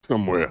a clip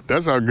somewhere.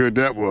 That's how good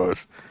that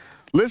was.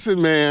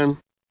 Listen, man,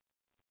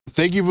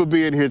 thank you for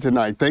being here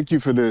tonight. Thank you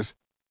for this.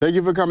 Thank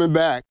you for coming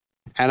back.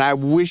 And I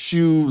wish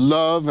you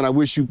love, and I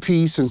wish you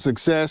peace and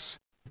success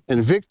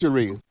and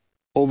victory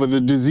over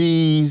the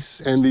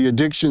disease and the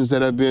addictions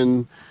that have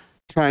been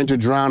trying to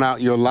drown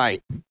out your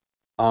light.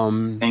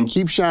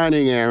 Keep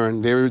shining,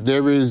 Aaron.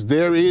 There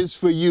is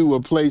for you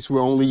a place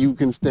where only you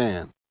can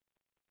stand.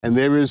 And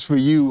there is for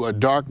you a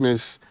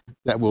darkness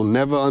that will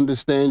never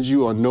understand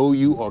you or know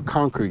you or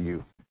conquer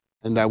you.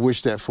 And I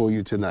wish that for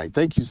you tonight.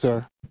 Thank you,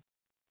 sir.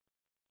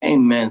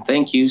 Amen.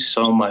 Thank you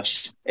so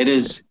much.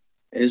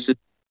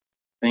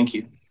 Thank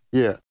you.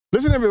 Yeah.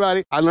 Listen,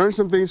 everybody, I learned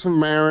some things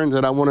from Aaron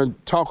that I want to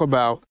talk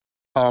about,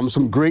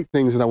 some great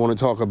things that I want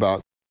to talk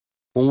about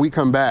when we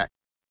come back.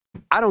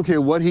 I don't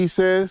care what he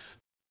says.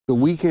 The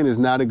Weeknd is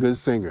not a good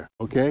singer,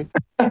 okay?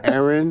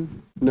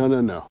 Aaron,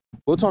 no.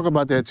 We'll talk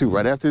about that, too,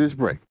 right after this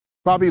break.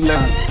 Probably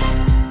less.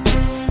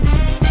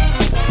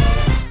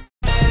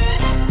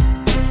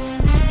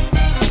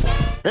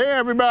 Hey,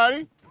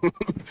 everybody.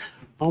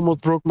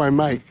 Almost broke my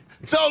mic.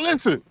 So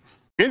listen,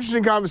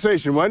 interesting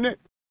conversation, wasn't it?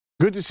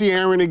 Good to see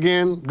Aaron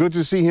again. Good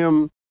to see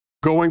him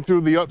going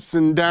through the ups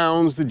and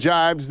downs, the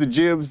jibes, the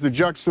jibs, the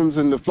juxums,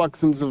 and the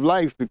fluxums of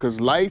life, because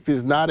life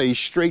is not a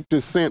straight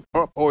descent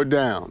up or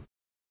down.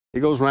 It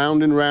goes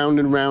round and round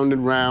and round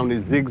and round.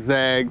 It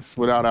zigzags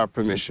without our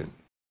permission.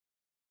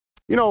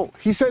 You know,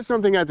 he said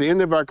something at the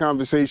end of our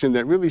conversation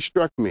that really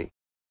struck me.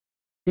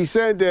 He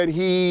said that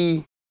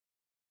he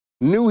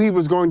knew he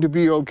was going to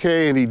be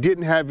okay and he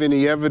didn't have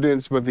any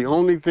evidence, but the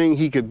only thing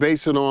he could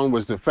base it on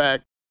was the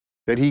fact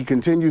that he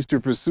continues to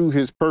pursue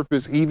his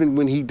purpose even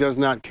when he does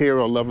not care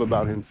or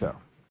love himself.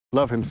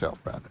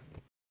 I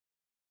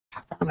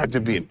found that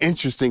to be an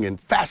interesting and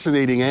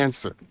fascinating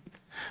answer,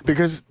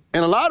 because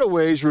in a lot of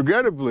ways,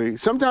 regrettably,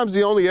 sometimes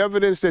the only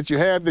evidence that you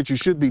have that you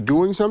should be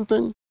doing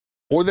something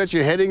or that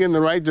you're heading in the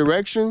right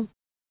direction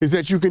is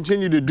that you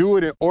continue to do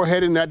it or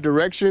head in that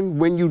direction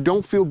when you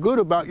don't feel good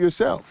about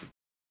yourself.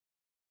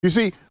 You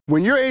see,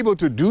 when you're able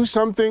to do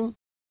something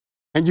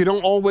and you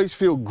don't always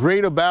feel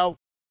great about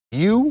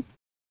you,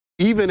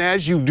 even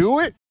as you do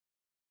it,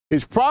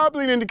 it's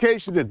probably an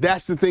indication that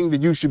that's the thing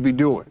that you should be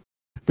doing,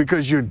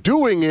 because you're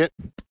doing it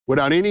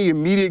without any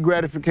immediate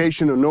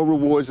gratification or no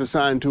rewards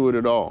assigned to it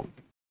at all.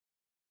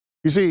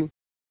 You see,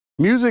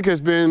 music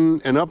has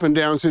been an up and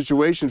down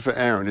situation for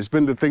Aaron. It's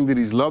been the thing that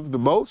he's loved the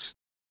most.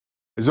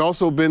 It's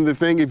also been the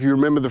thing, if you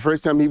remember the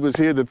first time he was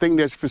here, the thing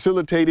that's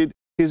facilitated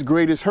his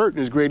greatest hurt and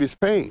his greatest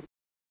pain.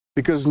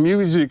 Because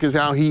music is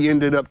how he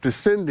ended up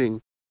descending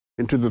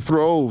into the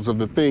throes of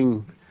the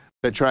thing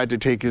that tried to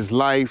take his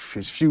life,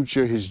 his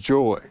future, his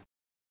joy.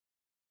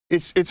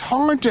 It's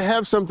hard to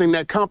have something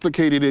that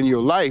complicated in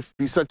your life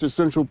be such a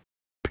central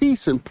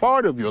piece and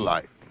part of your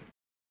life.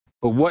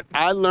 But what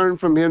I learned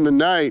from him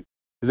tonight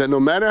is that no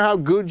matter how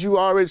good you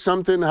are at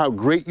something, how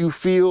great you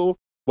feel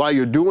while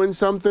you're doing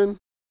something,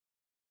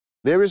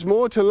 there is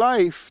more to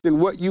life than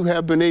what you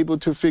have been able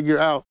to figure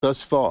out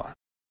thus far.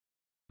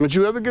 Don't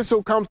you ever get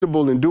so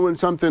comfortable in doing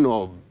something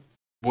or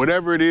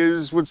whatever it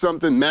is with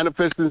something,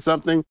 manifesting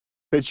something,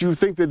 that you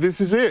think that this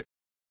is it.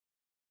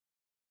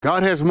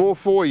 God has more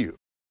for you.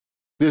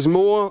 There's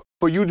more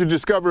for you to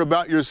discover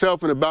about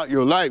yourself and about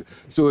your life.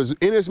 So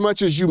in as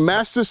much as you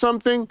master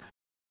something,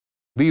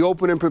 be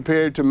open and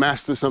prepared to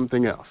master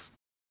something else.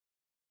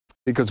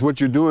 Because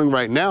what you're doing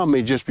right now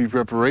may just be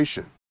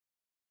preparation.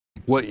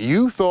 What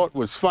you thought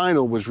was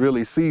final was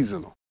really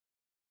seasonal.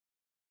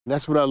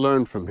 That's what I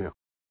learned from him.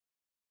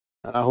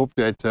 And I hope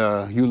that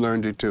you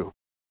learned it too.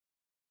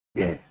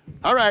 Yeah.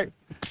 All right.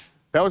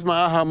 That was my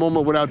aha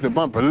moment without the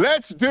bumper.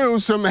 Let's do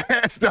some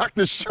Ask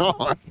Dr.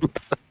 Sean.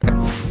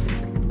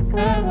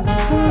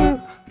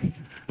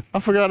 I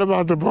forgot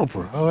about the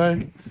bumper, all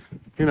right?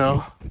 You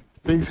know,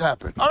 things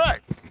happen. All right.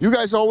 You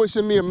guys always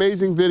send me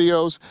amazing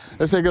videos.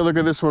 Let's take a look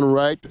at this one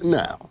right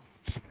now.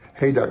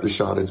 Hey, Dr.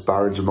 Sean, it's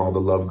Byron Jamal,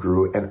 the Love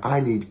Guru, and I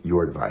need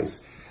your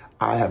advice.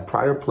 I have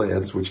prior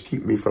plans which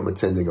keep me from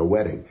attending a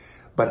wedding,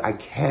 but I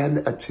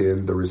can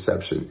attend the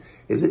reception.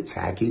 Is it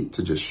tacky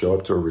to just show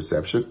up to a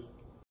reception?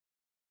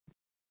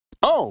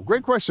 Oh,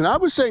 great question. I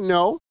would say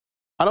no.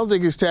 I don't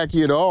think it's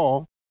tacky at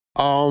all.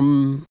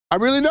 I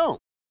really don't.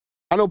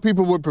 I know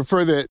people would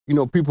prefer that, you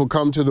know, people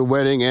come to the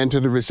wedding and to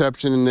the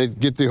reception and they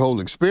get the whole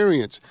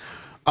experience.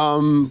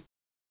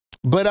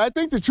 But I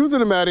think the truth of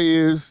the matter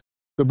is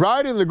the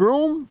bride and the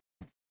groom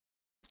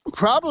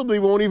probably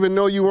won't even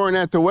know you weren't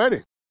at the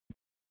wedding.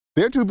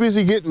 They're too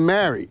busy getting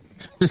married.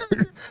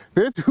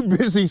 They're too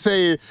busy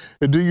saying,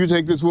 do you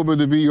take this woman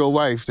to be your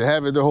wife, to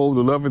have it, to hold,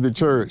 the love of the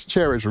church,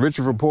 cherish,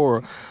 richer for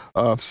poor,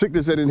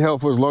 sickness and in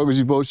health for as long as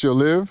you both shall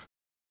live?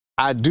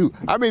 I do.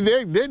 I mean,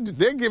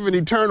 they're giving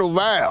eternal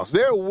vows.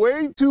 They're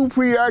way too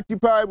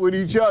preoccupied with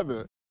each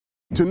other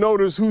to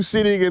notice who's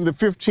sitting in the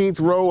 15th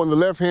row on the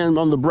left hand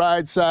on the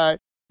bride's side.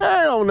 They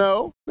don't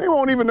know. They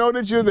won't even know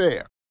that you're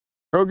there.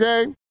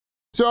 Okay?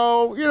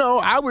 So, you know,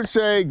 I would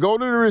say go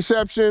to the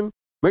reception.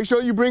 Make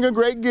sure you bring a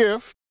great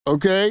gift.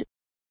 Okay?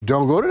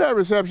 Don't go to that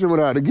reception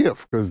without a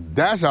gift, because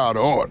that's out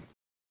of order.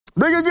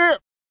 Bring a gift.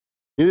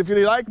 And if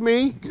you're like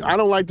me, I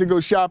don't like to go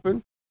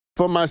shopping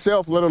for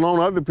myself, let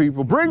alone other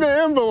people. Bring an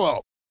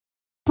envelope.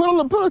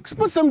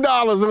 Put some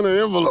dollars in an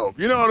envelope.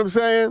 You know what I'm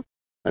saying?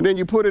 And then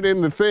you put it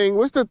in the thing.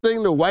 What's the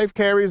thing the wife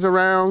carries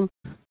around?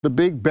 The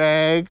big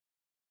bag.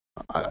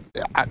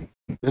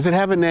 Does it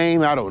have a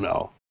name? I don't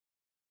know.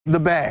 The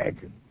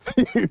bag.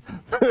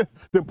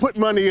 To put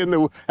money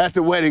at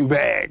the wedding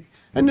bag.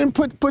 And then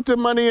put the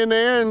money in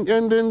there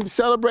and then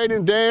celebrate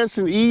and dance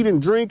and eat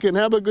and drink and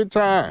have a good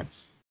time.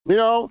 You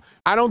know,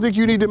 I don't think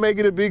you need to make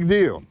it a big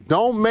deal.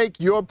 Don't make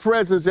your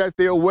presence at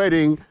their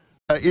wedding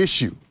an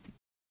issue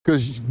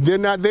because they're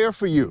not there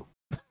for you.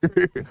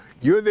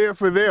 You're there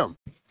for them,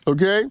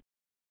 okay?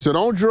 So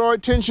don't draw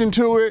attention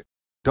to it.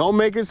 Don't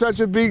make it such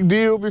a big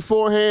deal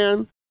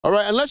beforehand, all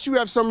right? Unless you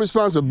have some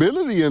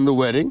responsibility in the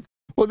wedding,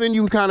 well, then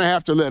you kind of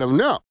have to let them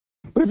know.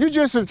 But if you're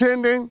just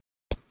attending,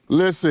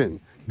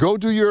 listen, go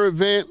to your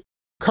event,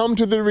 come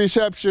to the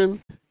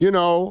reception, you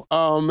know,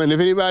 and if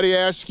anybody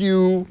asks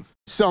you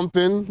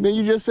something, then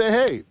you just say,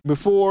 hey,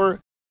 before,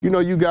 you know,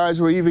 you guys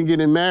were even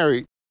getting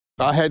married,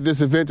 I had this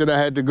event that I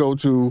had to go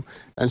to,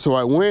 and so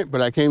I went,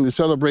 but I came to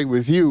celebrate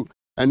with you.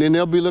 And then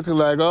they'll be looking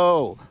like,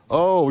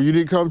 oh, you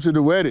didn't come to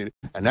the wedding.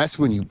 And that's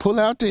when you pull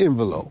out the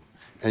envelope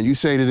and you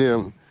say to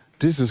them,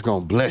 this is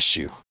going to bless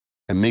you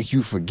and make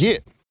you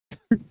forget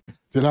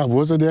that I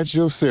wasn't at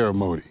your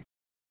ceremony.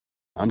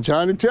 I'm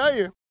trying to tell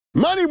you,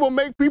 money will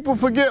make people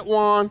forget,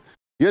 Juan.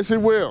 Yes,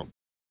 it will.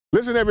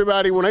 Listen,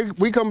 everybody, when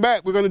we come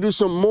back, we're going to do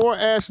some more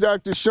Ask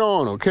Dr.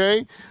 Sean,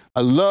 okay?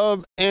 I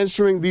love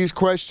answering these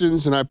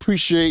questions, and I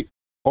appreciate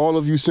all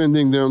of you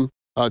sending them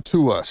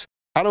to us.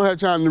 I don't have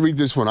time to read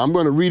this one. I'm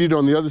going to read it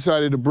on the other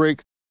side of the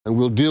break, and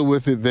we'll deal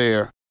with it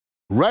there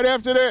right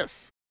after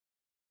this.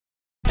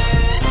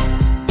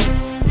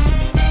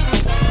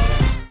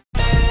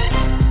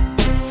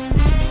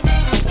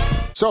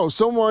 So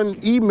someone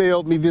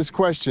emailed me this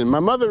question.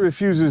 My mother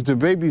refuses to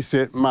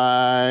babysit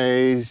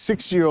my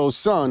 6-year-old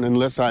son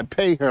unless I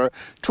pay her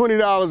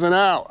 $20 an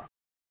hour.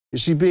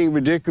 Is she being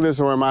ridiculous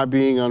or am I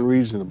being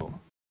unreasonable?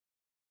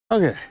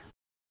 Okay.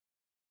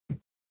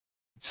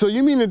 So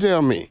you mean to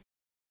tell me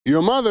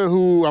your mother,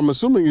 who I'm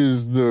assuming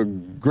is the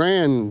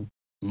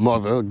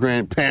grandmother,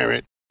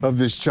 grandparent of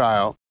this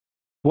child,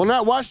 will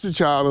not watch the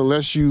child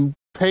unless you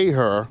pay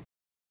her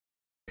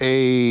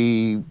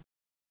a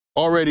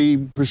already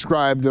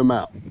prescribed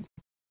amount?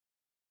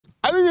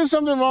 I think there's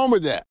something wrong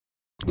with that.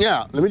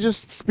 Yeah, let me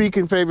just speak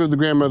in favor of the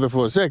grandmother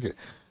for a second.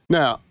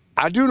 Now,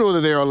 I do know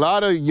that there are a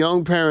lot of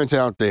young parents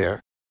out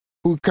there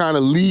who kind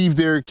of leave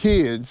their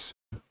kids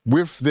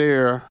with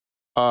the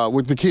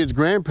kid's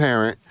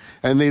grandparent,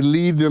 and they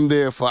leave them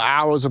there for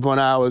hours upon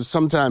hours,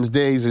 sometimes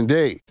days and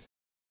days.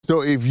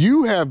 So if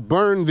you have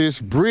burned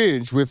this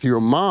bridge with your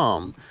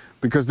mom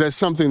because that's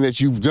something that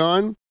you've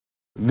done,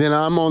 then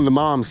I'm on the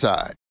mom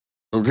side,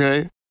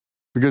 okay?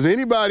 Because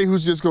anybody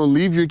who's just going to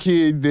leave your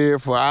kid there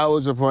for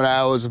hours upon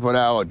hours upon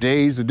hours,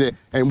 days a day,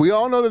 and we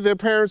all know that there are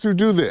parents who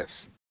do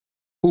this,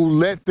 who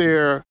let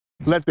the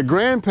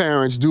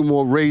grandparents do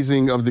more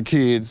raising of the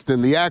kids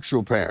than the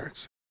actual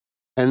parents.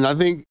 And I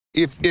think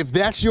if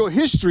that's your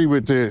history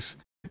with this,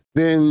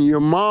 then your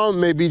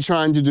mom may be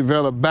trying to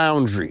develop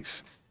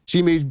boundaries.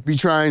 She may be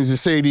trying to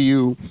say to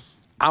you,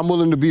 I'm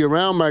willing to be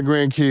around my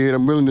grandkid.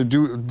 I'm willing to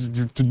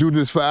do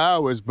this for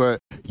hours, but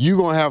we're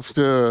gonna have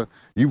to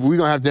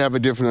have a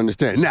different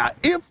understanding. Now,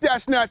 if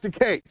that's not the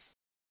case,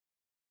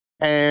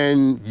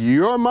 and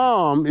your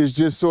mom is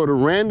just sort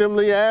of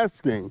randomly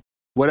asking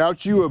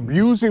without you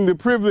abusing the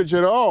privilege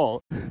at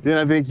all, then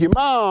I think your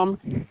mom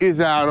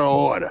is out of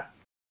order.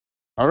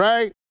 All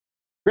right?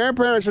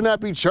 Grandparents should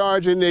not be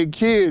charging their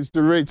kids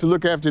to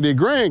look after their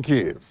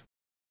grandkids.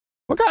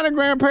 What kind of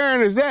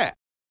grandparent is that?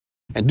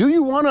 And do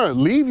you want to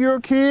leave your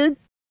kid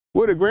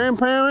with a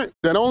grandparent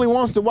that only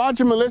wants to watch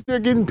them unless they're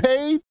getting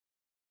paid?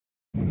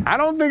 I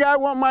don't think I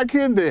want my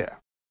kid there.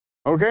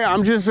 Okay,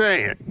 I'm just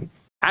saying.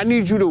 I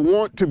need you to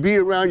want to be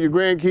around your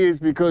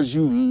grandkids because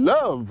you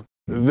love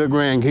the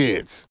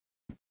grandkids,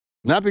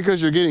 not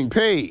because you're getting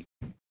paid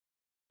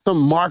some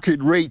market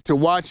rate to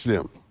watch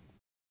them.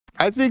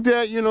 I think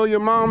that, your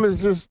mom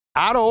is just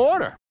out of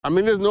order. I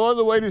mean, there's no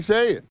other way to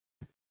say it.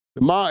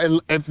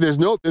 If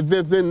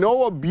there's been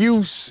no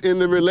abuse in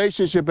the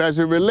relationship as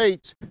it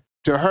relates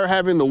to her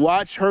having to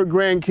watch her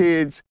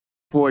grandkids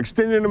for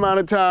extended amount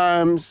of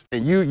times,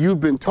 and you've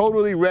been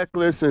totally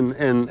reckless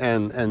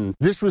and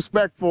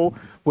disrespectful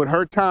with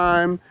her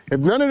time,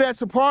 if none of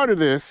that's a part of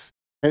this,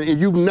 and if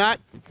you've not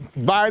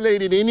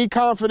violated any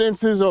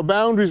confidences or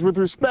boundaries with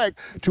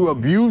respect to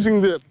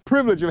abusing the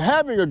privilege of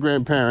having a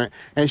grandparent,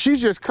 and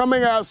she's just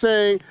coming out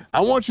saying, I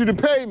want you to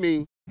pay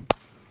me,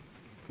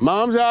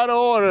 mom's out of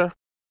order.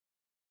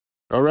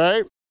 All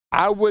right?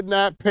 I would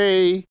not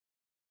pay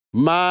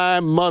my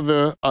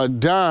mother a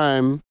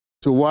dime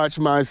to watch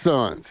my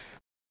sons.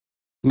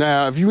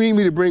 Now, if you need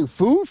me to bring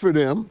food for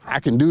them,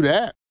 I can do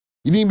that.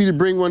 You need me to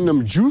bring one of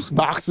them juice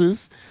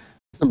boxes,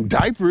 some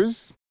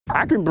diapers,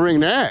 I can bring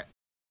that.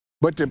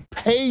 But to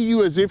pay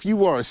you as if you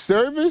were a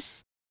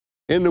service,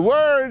 in the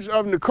words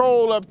of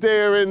Nicole up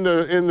there in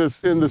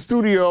the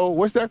studio,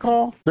 what's that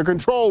called? The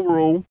control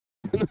room.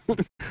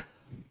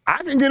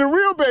 I can get a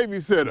real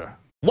babysitter.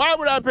 Why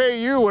would I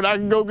pay you when I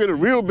can go get a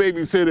real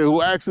babysitter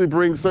who actually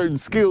brings certain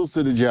skills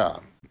to the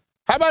job?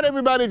 How about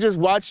everybody just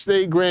watch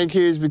their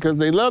grandkids because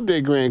they love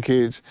their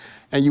grandkids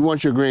and you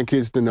want your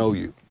grandkids to know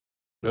you?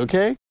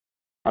 Okay?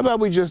 How about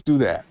we just do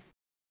that?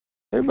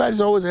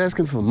 Everybody's always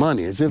asking for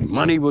money, as if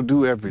money will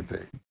do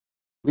everything.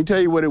 Let me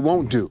tell you what it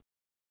won't do.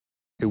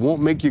 It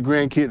won't make your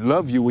grandkid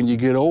love you when you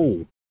get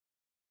old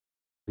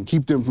and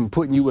keep them from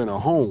putting you in a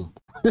home.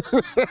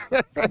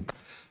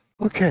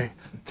 Okay,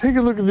 take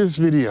a look at this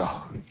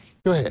video.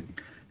 Go ahead.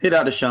 Hey,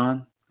 Dr.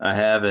 Sean. I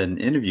have an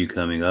interview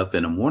coming up,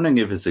 and I'm wondering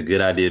if it's a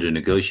good idea to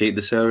negotiate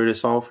the salary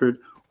that's offered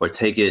or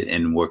take it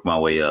and work my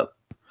way up.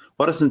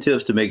 What are some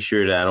tips to make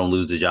sure that I don't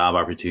lose the job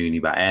opportunity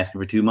by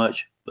asking for too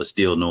much, but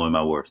still knowing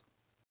my worth?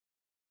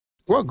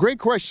 Well, great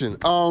question.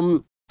 I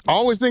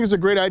always think it's a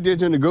great idea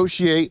to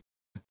negotiate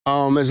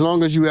as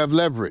long as you have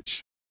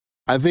leverage.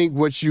 I think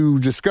what you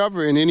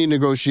discover in any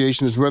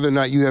negotiation is whether or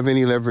not you have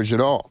any leverage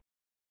at all.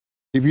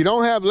 If you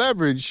don't have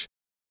leverage,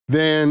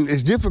 then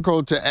it's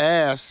difficult to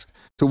ask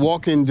to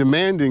walk in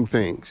demanding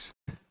things.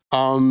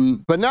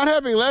 But not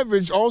having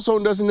leverage also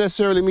doesn't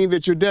necessarily mean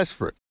that you're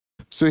desperate.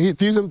 So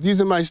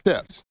these are my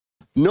steps.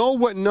 Know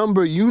what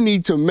number you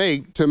need to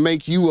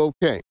make you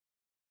okay.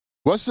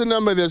 What's the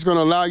number that's going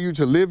to allow you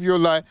to live your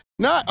life,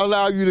 not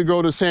allow you to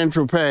go to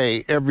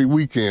Saint-Tropez every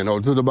weekend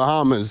or to the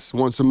Bahamas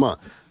once a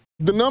month.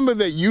 The number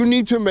that you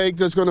need to make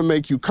that's going to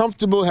make you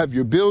comfortable, have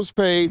your bills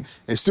paid,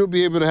 and still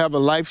be able to have a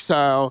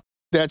lifestyle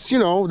that's,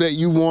 that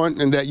you want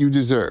and that you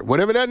deserve.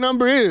 Whatever that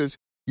number is,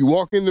 you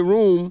walk in the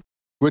room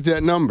with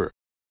that number.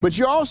 But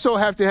you also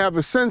have to have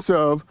a sense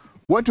of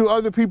what do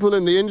other people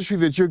in the industry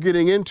that you're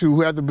getting into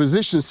who have the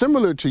position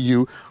similar to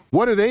you,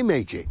 what are they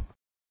making?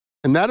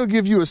 And that'll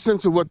give you a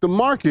sense of what the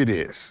market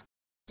is.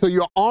 So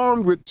you're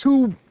armed with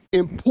two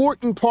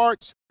important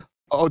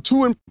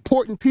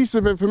pieces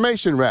of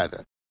information,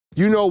 rather.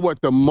 You know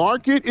what the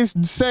market is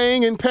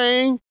saying and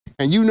paying,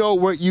 and you know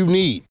what you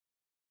need.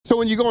 So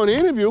when you go on an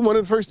interview, one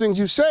of the first things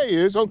you say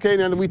is, okay,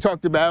 now that we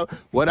talked about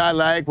what I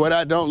like, what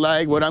I don't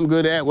like, what I'm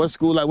good at, what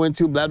school I went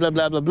to, blah, blah,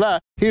 blah, blah, blah.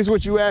 Here's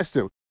what you asked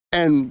them.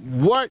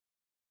 And what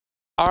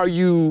are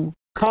you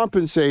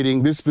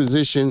compensating this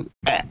position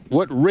at?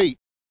 What rate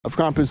of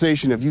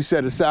compensation have you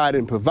set aside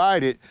and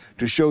provided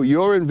to show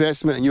your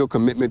investment and your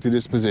commitment to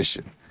this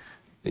position?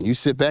 And you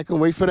sit back and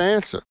wait for the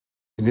answer.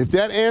 And if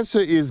that answer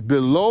is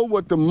below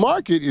what the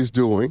market is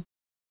doing,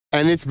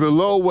 and it's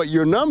below what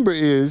your number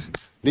is,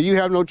 then you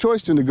have no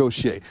choice to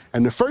negotiate.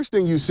 And the first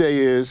thing you say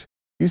is,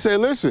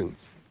 listen,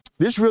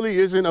 this really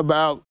isn't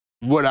about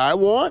what I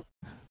want.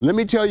 Let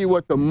me tell you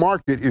what the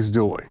market is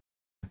doing.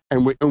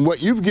 And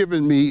what you've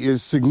given me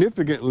is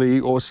significantly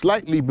or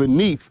slightly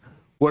beneath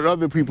what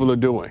other people are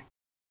doing.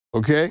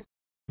 Okay?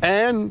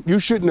 And you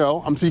should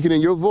know, I'm speaking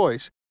in your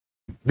voice,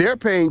 they're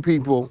paying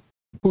people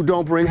who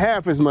don't bring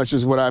half as much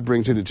as what I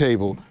bring to the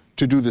table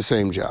to do the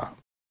same job.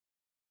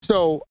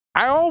 So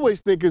I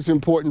always think it's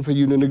important for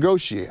you to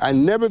negotiate. I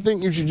never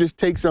think you should just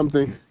take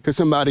something because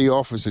somebody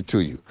offers it to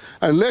you.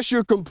 Unless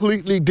you're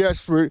completely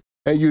desperate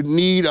and you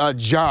need a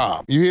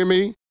job. You hear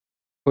me?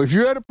 Or if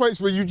you're at a place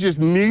where you just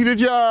need a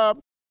job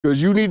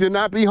because you need to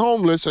not be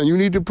homeless and you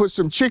need to put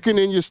some chicken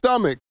in your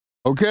stomach,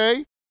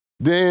 okay?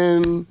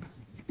 Then,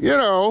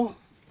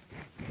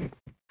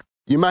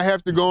 you might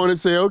have to go in and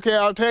say, okay,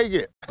 I'll take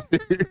it.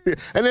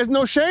 And there's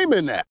no shame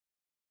in that.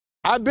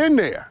 I've been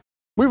there.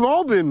 We've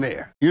all been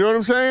there. You know what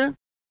I'm saying?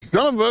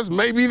 Some of us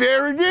may be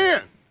there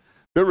again.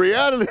 The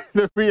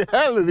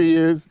reality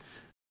is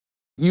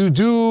you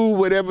do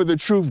whatever the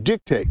truth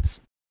dictates.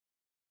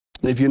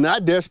 If you're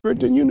not desperate,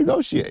 then you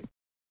negotiate.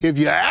 If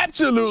you're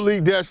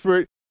absolutely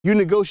desperate, you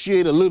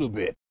negotiate a little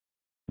bit.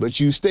 But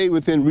you stay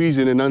within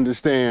reason and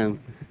understand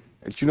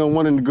that you don't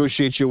want to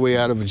negotiate your way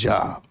out of a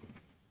job.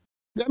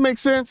 That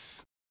makes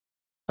sense?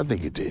 I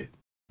think it did.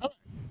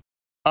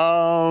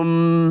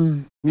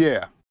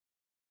 Yeah.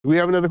 Do we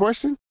have another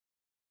question?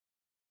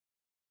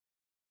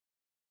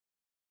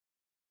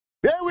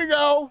 There we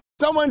go.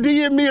 Someone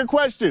DM me a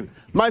question.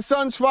 My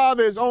son's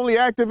father is only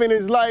active in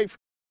his life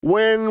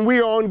when we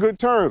are on good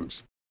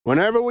terms.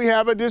 Whenever we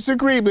have a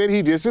disagreement,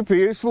 he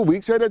disappears for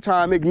weeks at a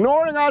time,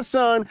 ignoring our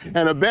son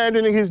and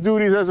abandoning his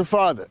duties as a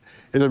father.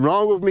 Is it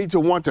wrong with me to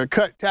want to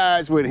cut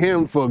ties with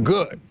him for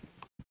good?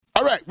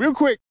 All right, real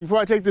quick, before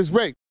I take this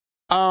break.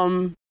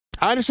 I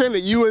understand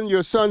that you and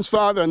your son's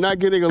father are not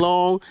getting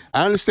along.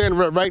 I understand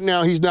right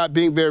now he's not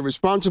being very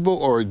responsible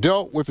or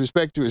adult with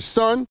respect to his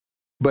son,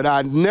 but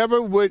I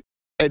never would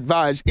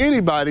advise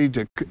anybody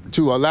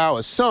to allow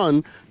a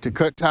son to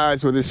cut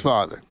ties with his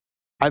father.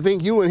 I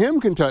think you and him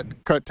can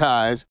cut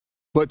ties,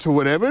 but to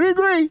whatever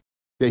degree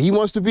that he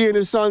wants to be in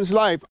his son's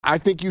life, I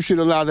think you should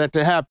allow that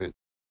to happen.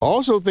 I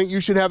also think you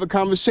should have a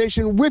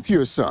conversation with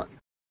your son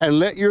and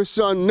let your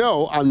son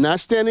know, I'm not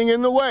standing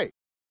in the way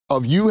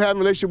of you having a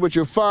relationship with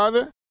your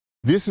father.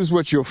 This is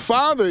what your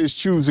father is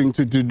choosing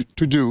to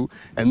do,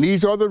 and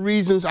these are the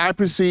reasons I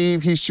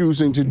perceive he's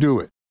choosing to do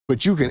it.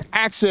 But you can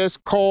access,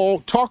 call,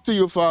 talk to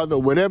your father,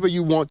 whatever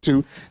you want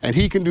to, and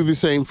he can do the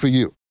same for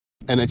you.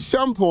 And at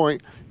some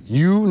point,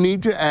 you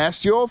need to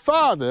ask your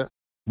father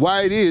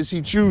why it is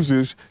he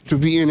chooses to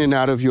be in and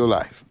out of your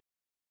life.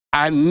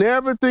 I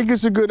never think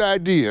it's a good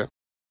idea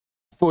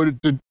for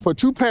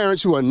two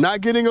parents who are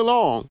not getting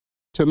along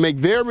to make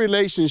their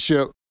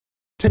relationship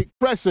take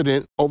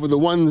precedent over the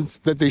ones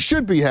that they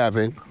should be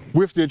having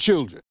with their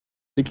children.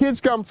 The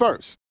kids come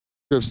first.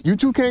 If you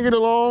two can't get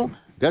along,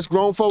 that's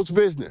grown folks'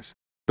 business.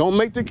 Don't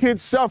make the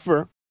kids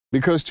suffer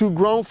because two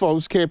grown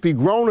folks can't be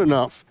grown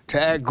enough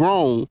to act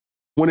grown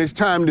when it's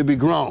time to be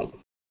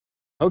grown.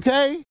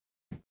 Okay?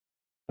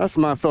 That's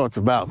my thoughts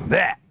about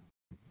that.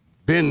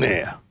 Been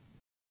there.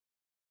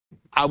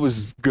 I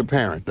was a good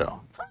parent,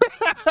 though.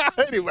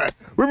 Anyway,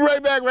 we'll be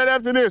right back right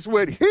after this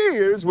with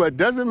Here's What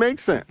Doesn't Make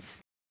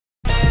Sense.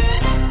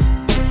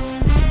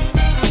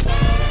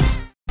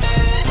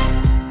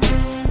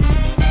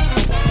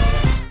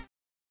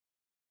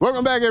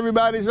 Welcome back,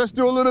 everybody. Let's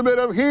do a little bit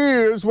of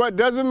Here's What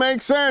Doesn't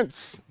Make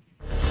Sense.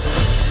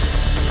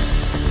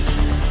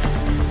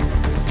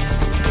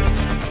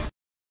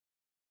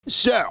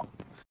 So,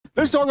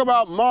 let's talk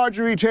about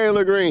Marjorie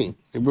Taylor Greene.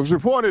 It was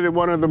reported in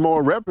one of the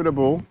more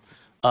reputable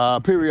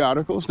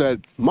periodicals that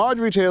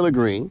Marjorie Taylor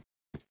Greene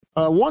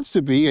wants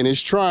to be and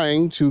is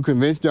trying to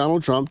convince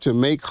Donald Trump to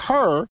make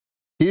her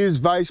his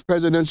vice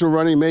presidential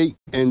running mate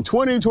in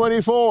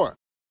 2024.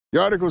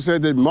 The article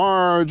said that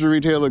Marjorie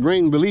Taylor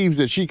Greene believes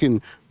that she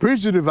can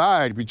bridge the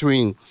divide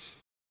between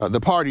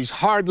the party's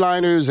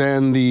hardliners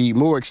and the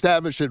more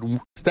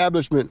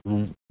establishment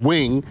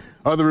wing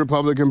of the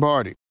Republican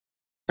Party.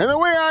 And the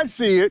way I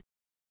see it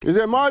is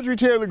that Marjorie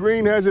Taylor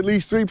Greene has at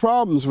least three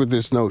problems with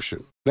this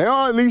notion. There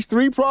are at least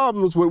three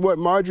problems with what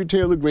Marjorie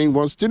Taylor Greene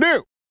wants to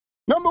do.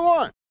 Number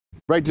one,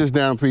 write this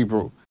down,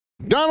 people.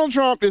 Donald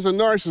Trump is a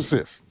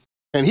narcissist,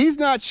 and he's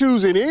not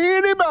choosing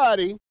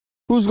anybody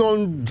who's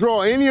going to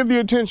draw any of the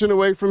attention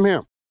away from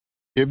him.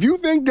 If you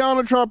think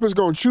Donald Trump is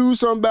going to choose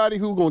somebody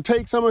who's going to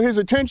take some of his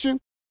attention,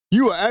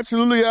 you are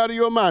absolutely out of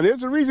your mind.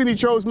 There's a reason he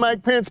chose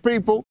Mike Pence,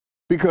 people,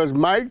 because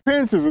Mike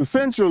Pence is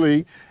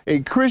essentially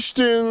a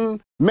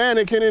Christian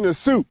mannequin in a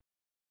suit.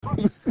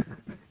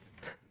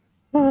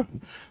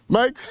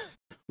 Mike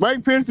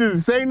Pence didn't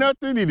say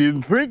nothing, he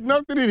didn't think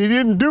nothing, and he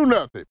didn't do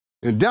nothing.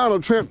 And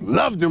Donald Trump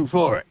loved him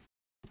for it.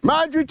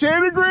 Marjorie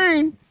Taylor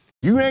Greene,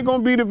 you ain't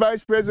gonna be the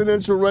vice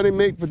presidential running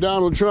mate for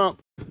Donald Trump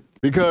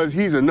because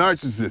he's a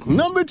narcissist.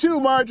 Number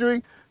two,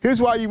 Marjorie, here's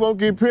why you won't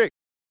get picked.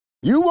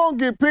 You won't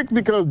get picked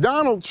because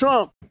Donald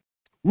Trump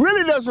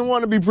really doesn't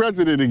want to be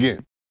president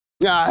again.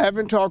 Now, I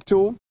haven't talked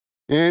to him,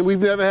 and we've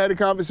never had a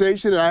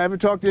conversation, and I haven't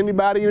talked to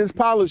anybody in his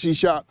policy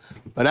shop,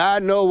 but I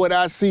know what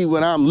I see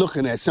when I'm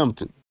looking at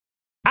something.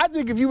 I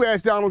think if you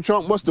ask Donald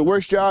Trump what's the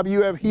worst job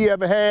he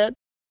ever had,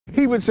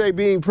 he would say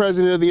being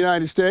president of the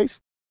United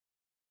States.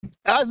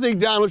 I think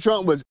Donald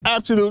Trump was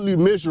absolutely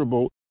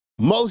miserable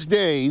most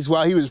days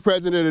while he was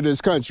president of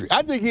this country.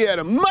 I think he had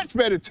a much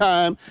better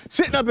time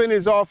sitting up in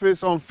his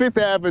office on Fifth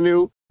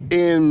Avenue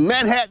in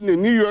Manhattan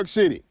in New York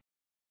City.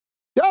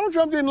 Donald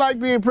Trump didn't like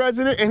being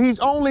president, and he's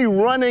only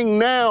running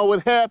now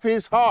with half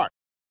his heart.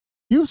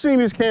 You've seen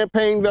his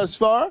campaign thus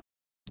far.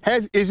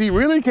 Is he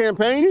really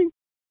campaigning?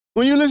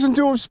 When you listen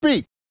to him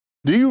speak,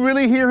 do you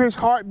really hear his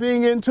heart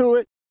being into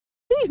it?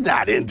 He's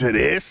not into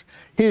this.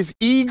 His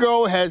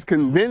ego has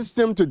convinced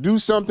him to do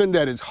something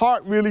that his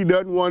heart really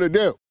doesn't want to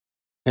do.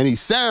 And he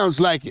sounds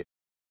like it.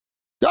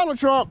 Donald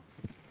Trump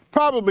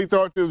probably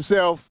thought to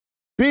himself,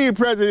 being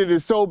president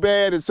is so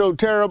bad and so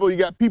terrible. You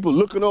got people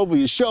looking over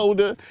your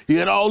shoulder. You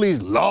got all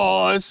these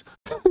laws,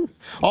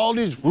 all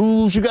these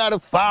rules you got to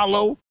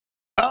follow.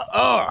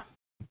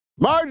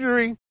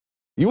 Marjorie,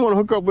 you want to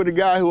hook up with a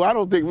guy who I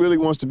don't think really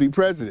wants to be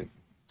president.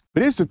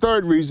 But it's the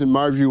third reason,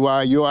 Marjorie,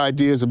 why your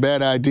idea is a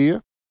bad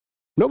idea.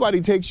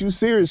 Nobody takes you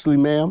seriously,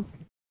 ma'am.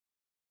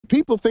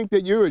 People think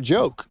that you're a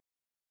joke.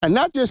 And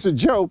not just a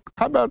joke.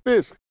 How about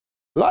this?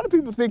 A lot of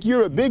people think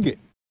you're a bigot.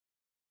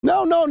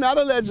 No, not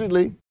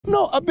allegedly.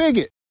 No, a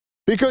bigot.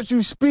 Because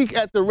you speak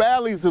at the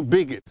rallies of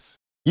bigots.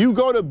 You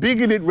go to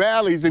bigoted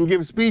rallies and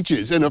give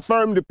speeches and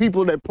affirm the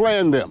people that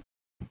plan them,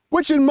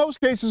 which in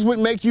most cases would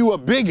make you a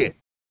bigot.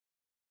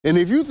 And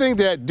if you think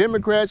that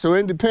Democrats or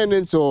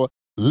independents or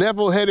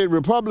level-headed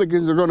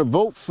Republicans are going to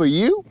vote for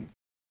you,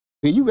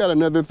 then you got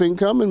another thing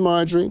coming,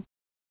 Marjorie.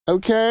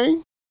 Okay?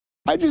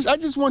 I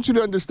just want you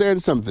to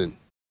understand something.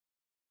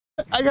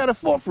 I got a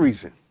fourth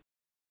reason.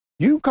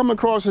 You come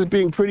across as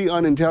being pretty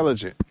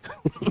unintelligent.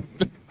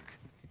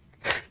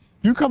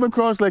 You come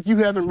across like you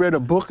haven't read a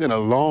book in a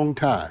long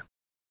time.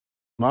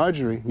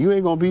 Marjorie, you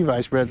ain't gonna be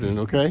vice president,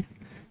 okay?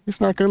 It's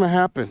not gonna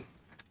happen.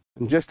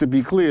 And just to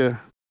be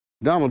clear,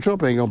 Donald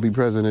Trump ain't gonna be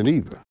president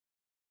either.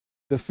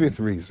 The fifth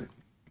reason.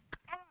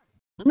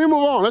 Let me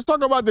move on. Let's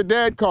talk about the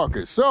Dad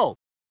Caucus. So,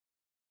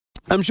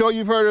 I'm sure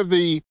you've heard of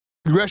the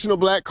Congressional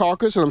Black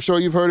Caucus, and I'm sure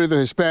you've heard of the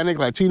Hispanic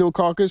Latino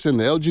Caucus and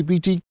the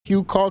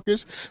LGBTQ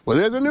Caucus. Well,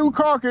 there's a new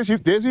caucus.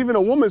 There's even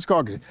a women's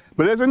caucus.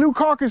 But there's a new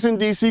caucus in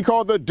D.C.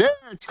 called the Dad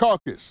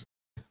Caucus.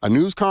 A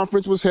news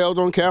conference was held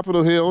on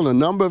Capitol Hill, and a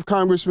number of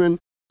congressmen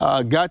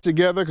got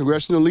together,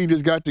 congressional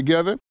leaders got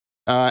together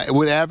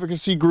with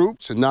advocacy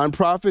groups and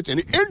nonprofits, and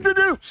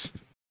introduced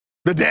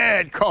the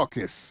Dad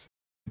Caucus.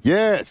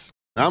 Yes,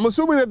 Now, I'm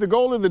assuming that the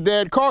goal of the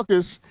Dad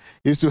Caucus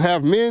is to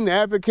have men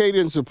advocate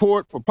and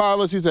support for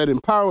policies that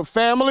empower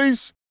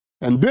families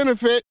and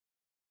benefit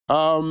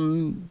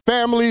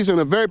families in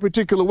a very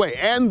particular way.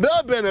 And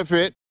the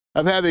benefit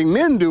of having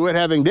men do it,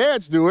 having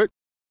dads do it,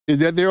 is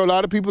that there are a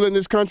lot of people in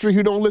this country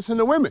who don't listen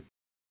to women.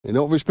 They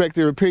don't respect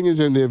their opinions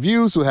and their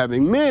views, so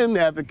having men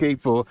advocate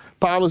for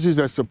policies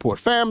that support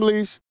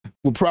families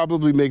will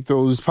probably make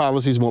those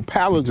policies more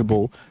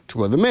palatable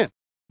to other men.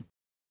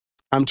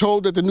 I'm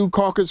told that the new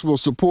caucus will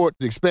support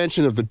the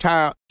expansion of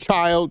the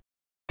child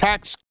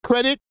tax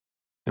credit,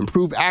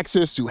 improve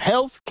access to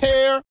health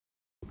care,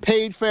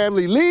 paid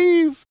family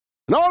leave,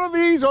 and all of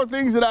these are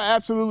things that I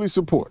absolutely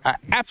support. I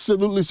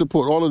absolutely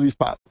support all of these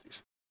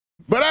policies.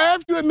 But I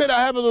have to admit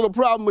I have a little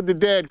problem with the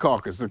Dad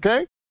Caucus,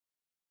 okay?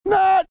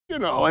 Not,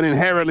 an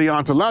inherently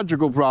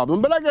ontological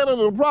problem, but I got a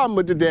little problem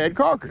with the Dad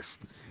Caucus.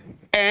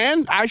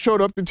 And I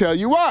showed up to tell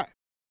you why.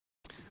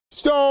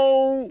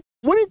 So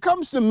when it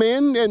comes to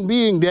men and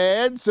being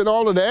dads and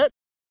all of that,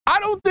 I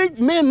don't think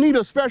men need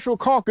a special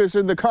caucus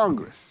in the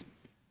Congress.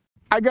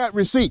 I got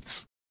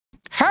receipts.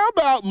 How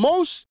about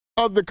most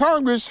of the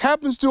Congress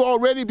happens to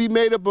already be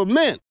made up of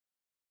men?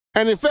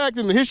 And in fact,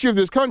 in the history of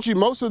this country,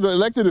 most of the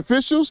elected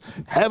officials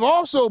have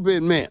also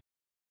been men.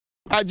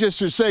 I just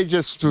should say,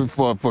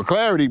 for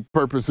clarity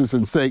purposes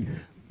and sake,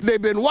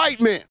 they've been white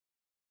men.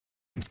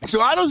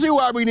 So I don't see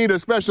why we need a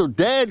special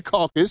Dad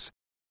Caucus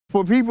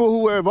for people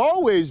who have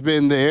always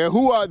been there,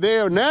 who are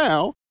there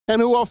now,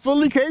 and who are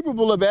fully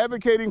capable of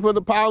advocating for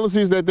the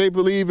policies that they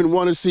believe and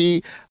want to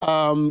see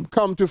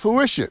come to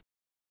fruition.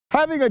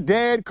 Having a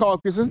Dad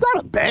Caucus is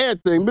not a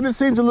bad thing, but it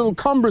seems a little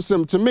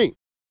cumbersome to me.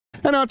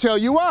 And I'll tell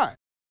you why.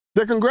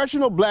 The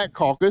Congressional Black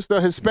Caucus,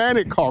 the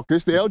Hispanic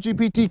Caucus, the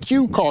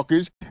LGBTQ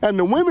Caucus, and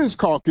the Women's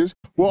Caucus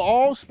were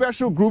all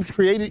special groups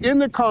created in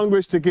the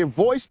Congress to give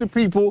voice to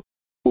people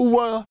who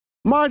were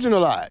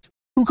marginalized,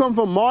 who come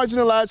from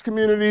marginalized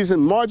communities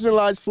and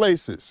marginalized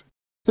places.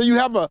 So you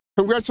have a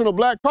Congressional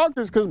Black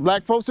Caucus because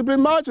black folks have been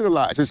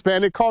marginalized.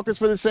 Hispanic Caucus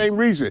for the same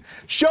reason.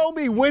 Show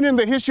me when in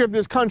the history of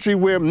this country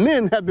where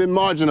men have been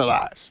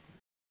marginalized.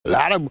 A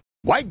lot of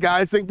white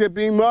guys think they're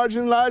being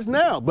marginalized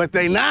now, but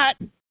they're not.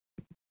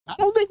 I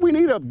don't think we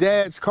need a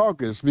Dad's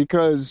Caucus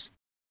because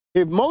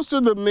if most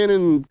of the men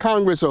in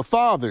Congress are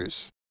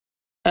fathers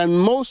and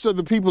most of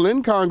the people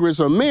in Congress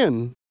are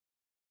men,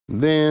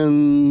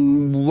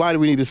 then why do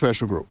we need a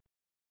special group?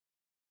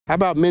 How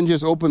about men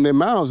just open their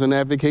mouths and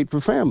advocate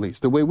for families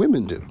the way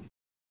women do?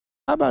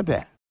 How about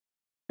that?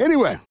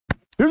 Anyway,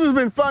 this has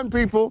been fun,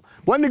 people.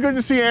 Wasn't it good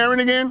to see Aaron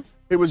again?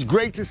 It was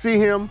great to see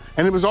him,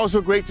 and it was also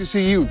great to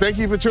see you. Thank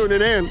you for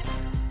tuning in.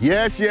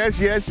 Yes, yes,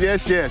 yes,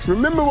 yes, yes.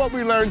 Remember what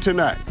we learned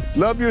tonight.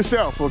 Love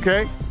yourself,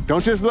 okay?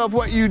 Don't just love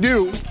what you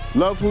do,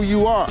 love who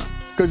you are.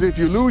 Because if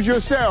you lose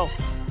yourself,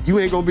 you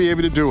ain't gonna be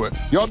able to do it.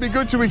 Y'all be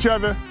good to each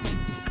other.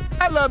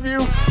 I love you.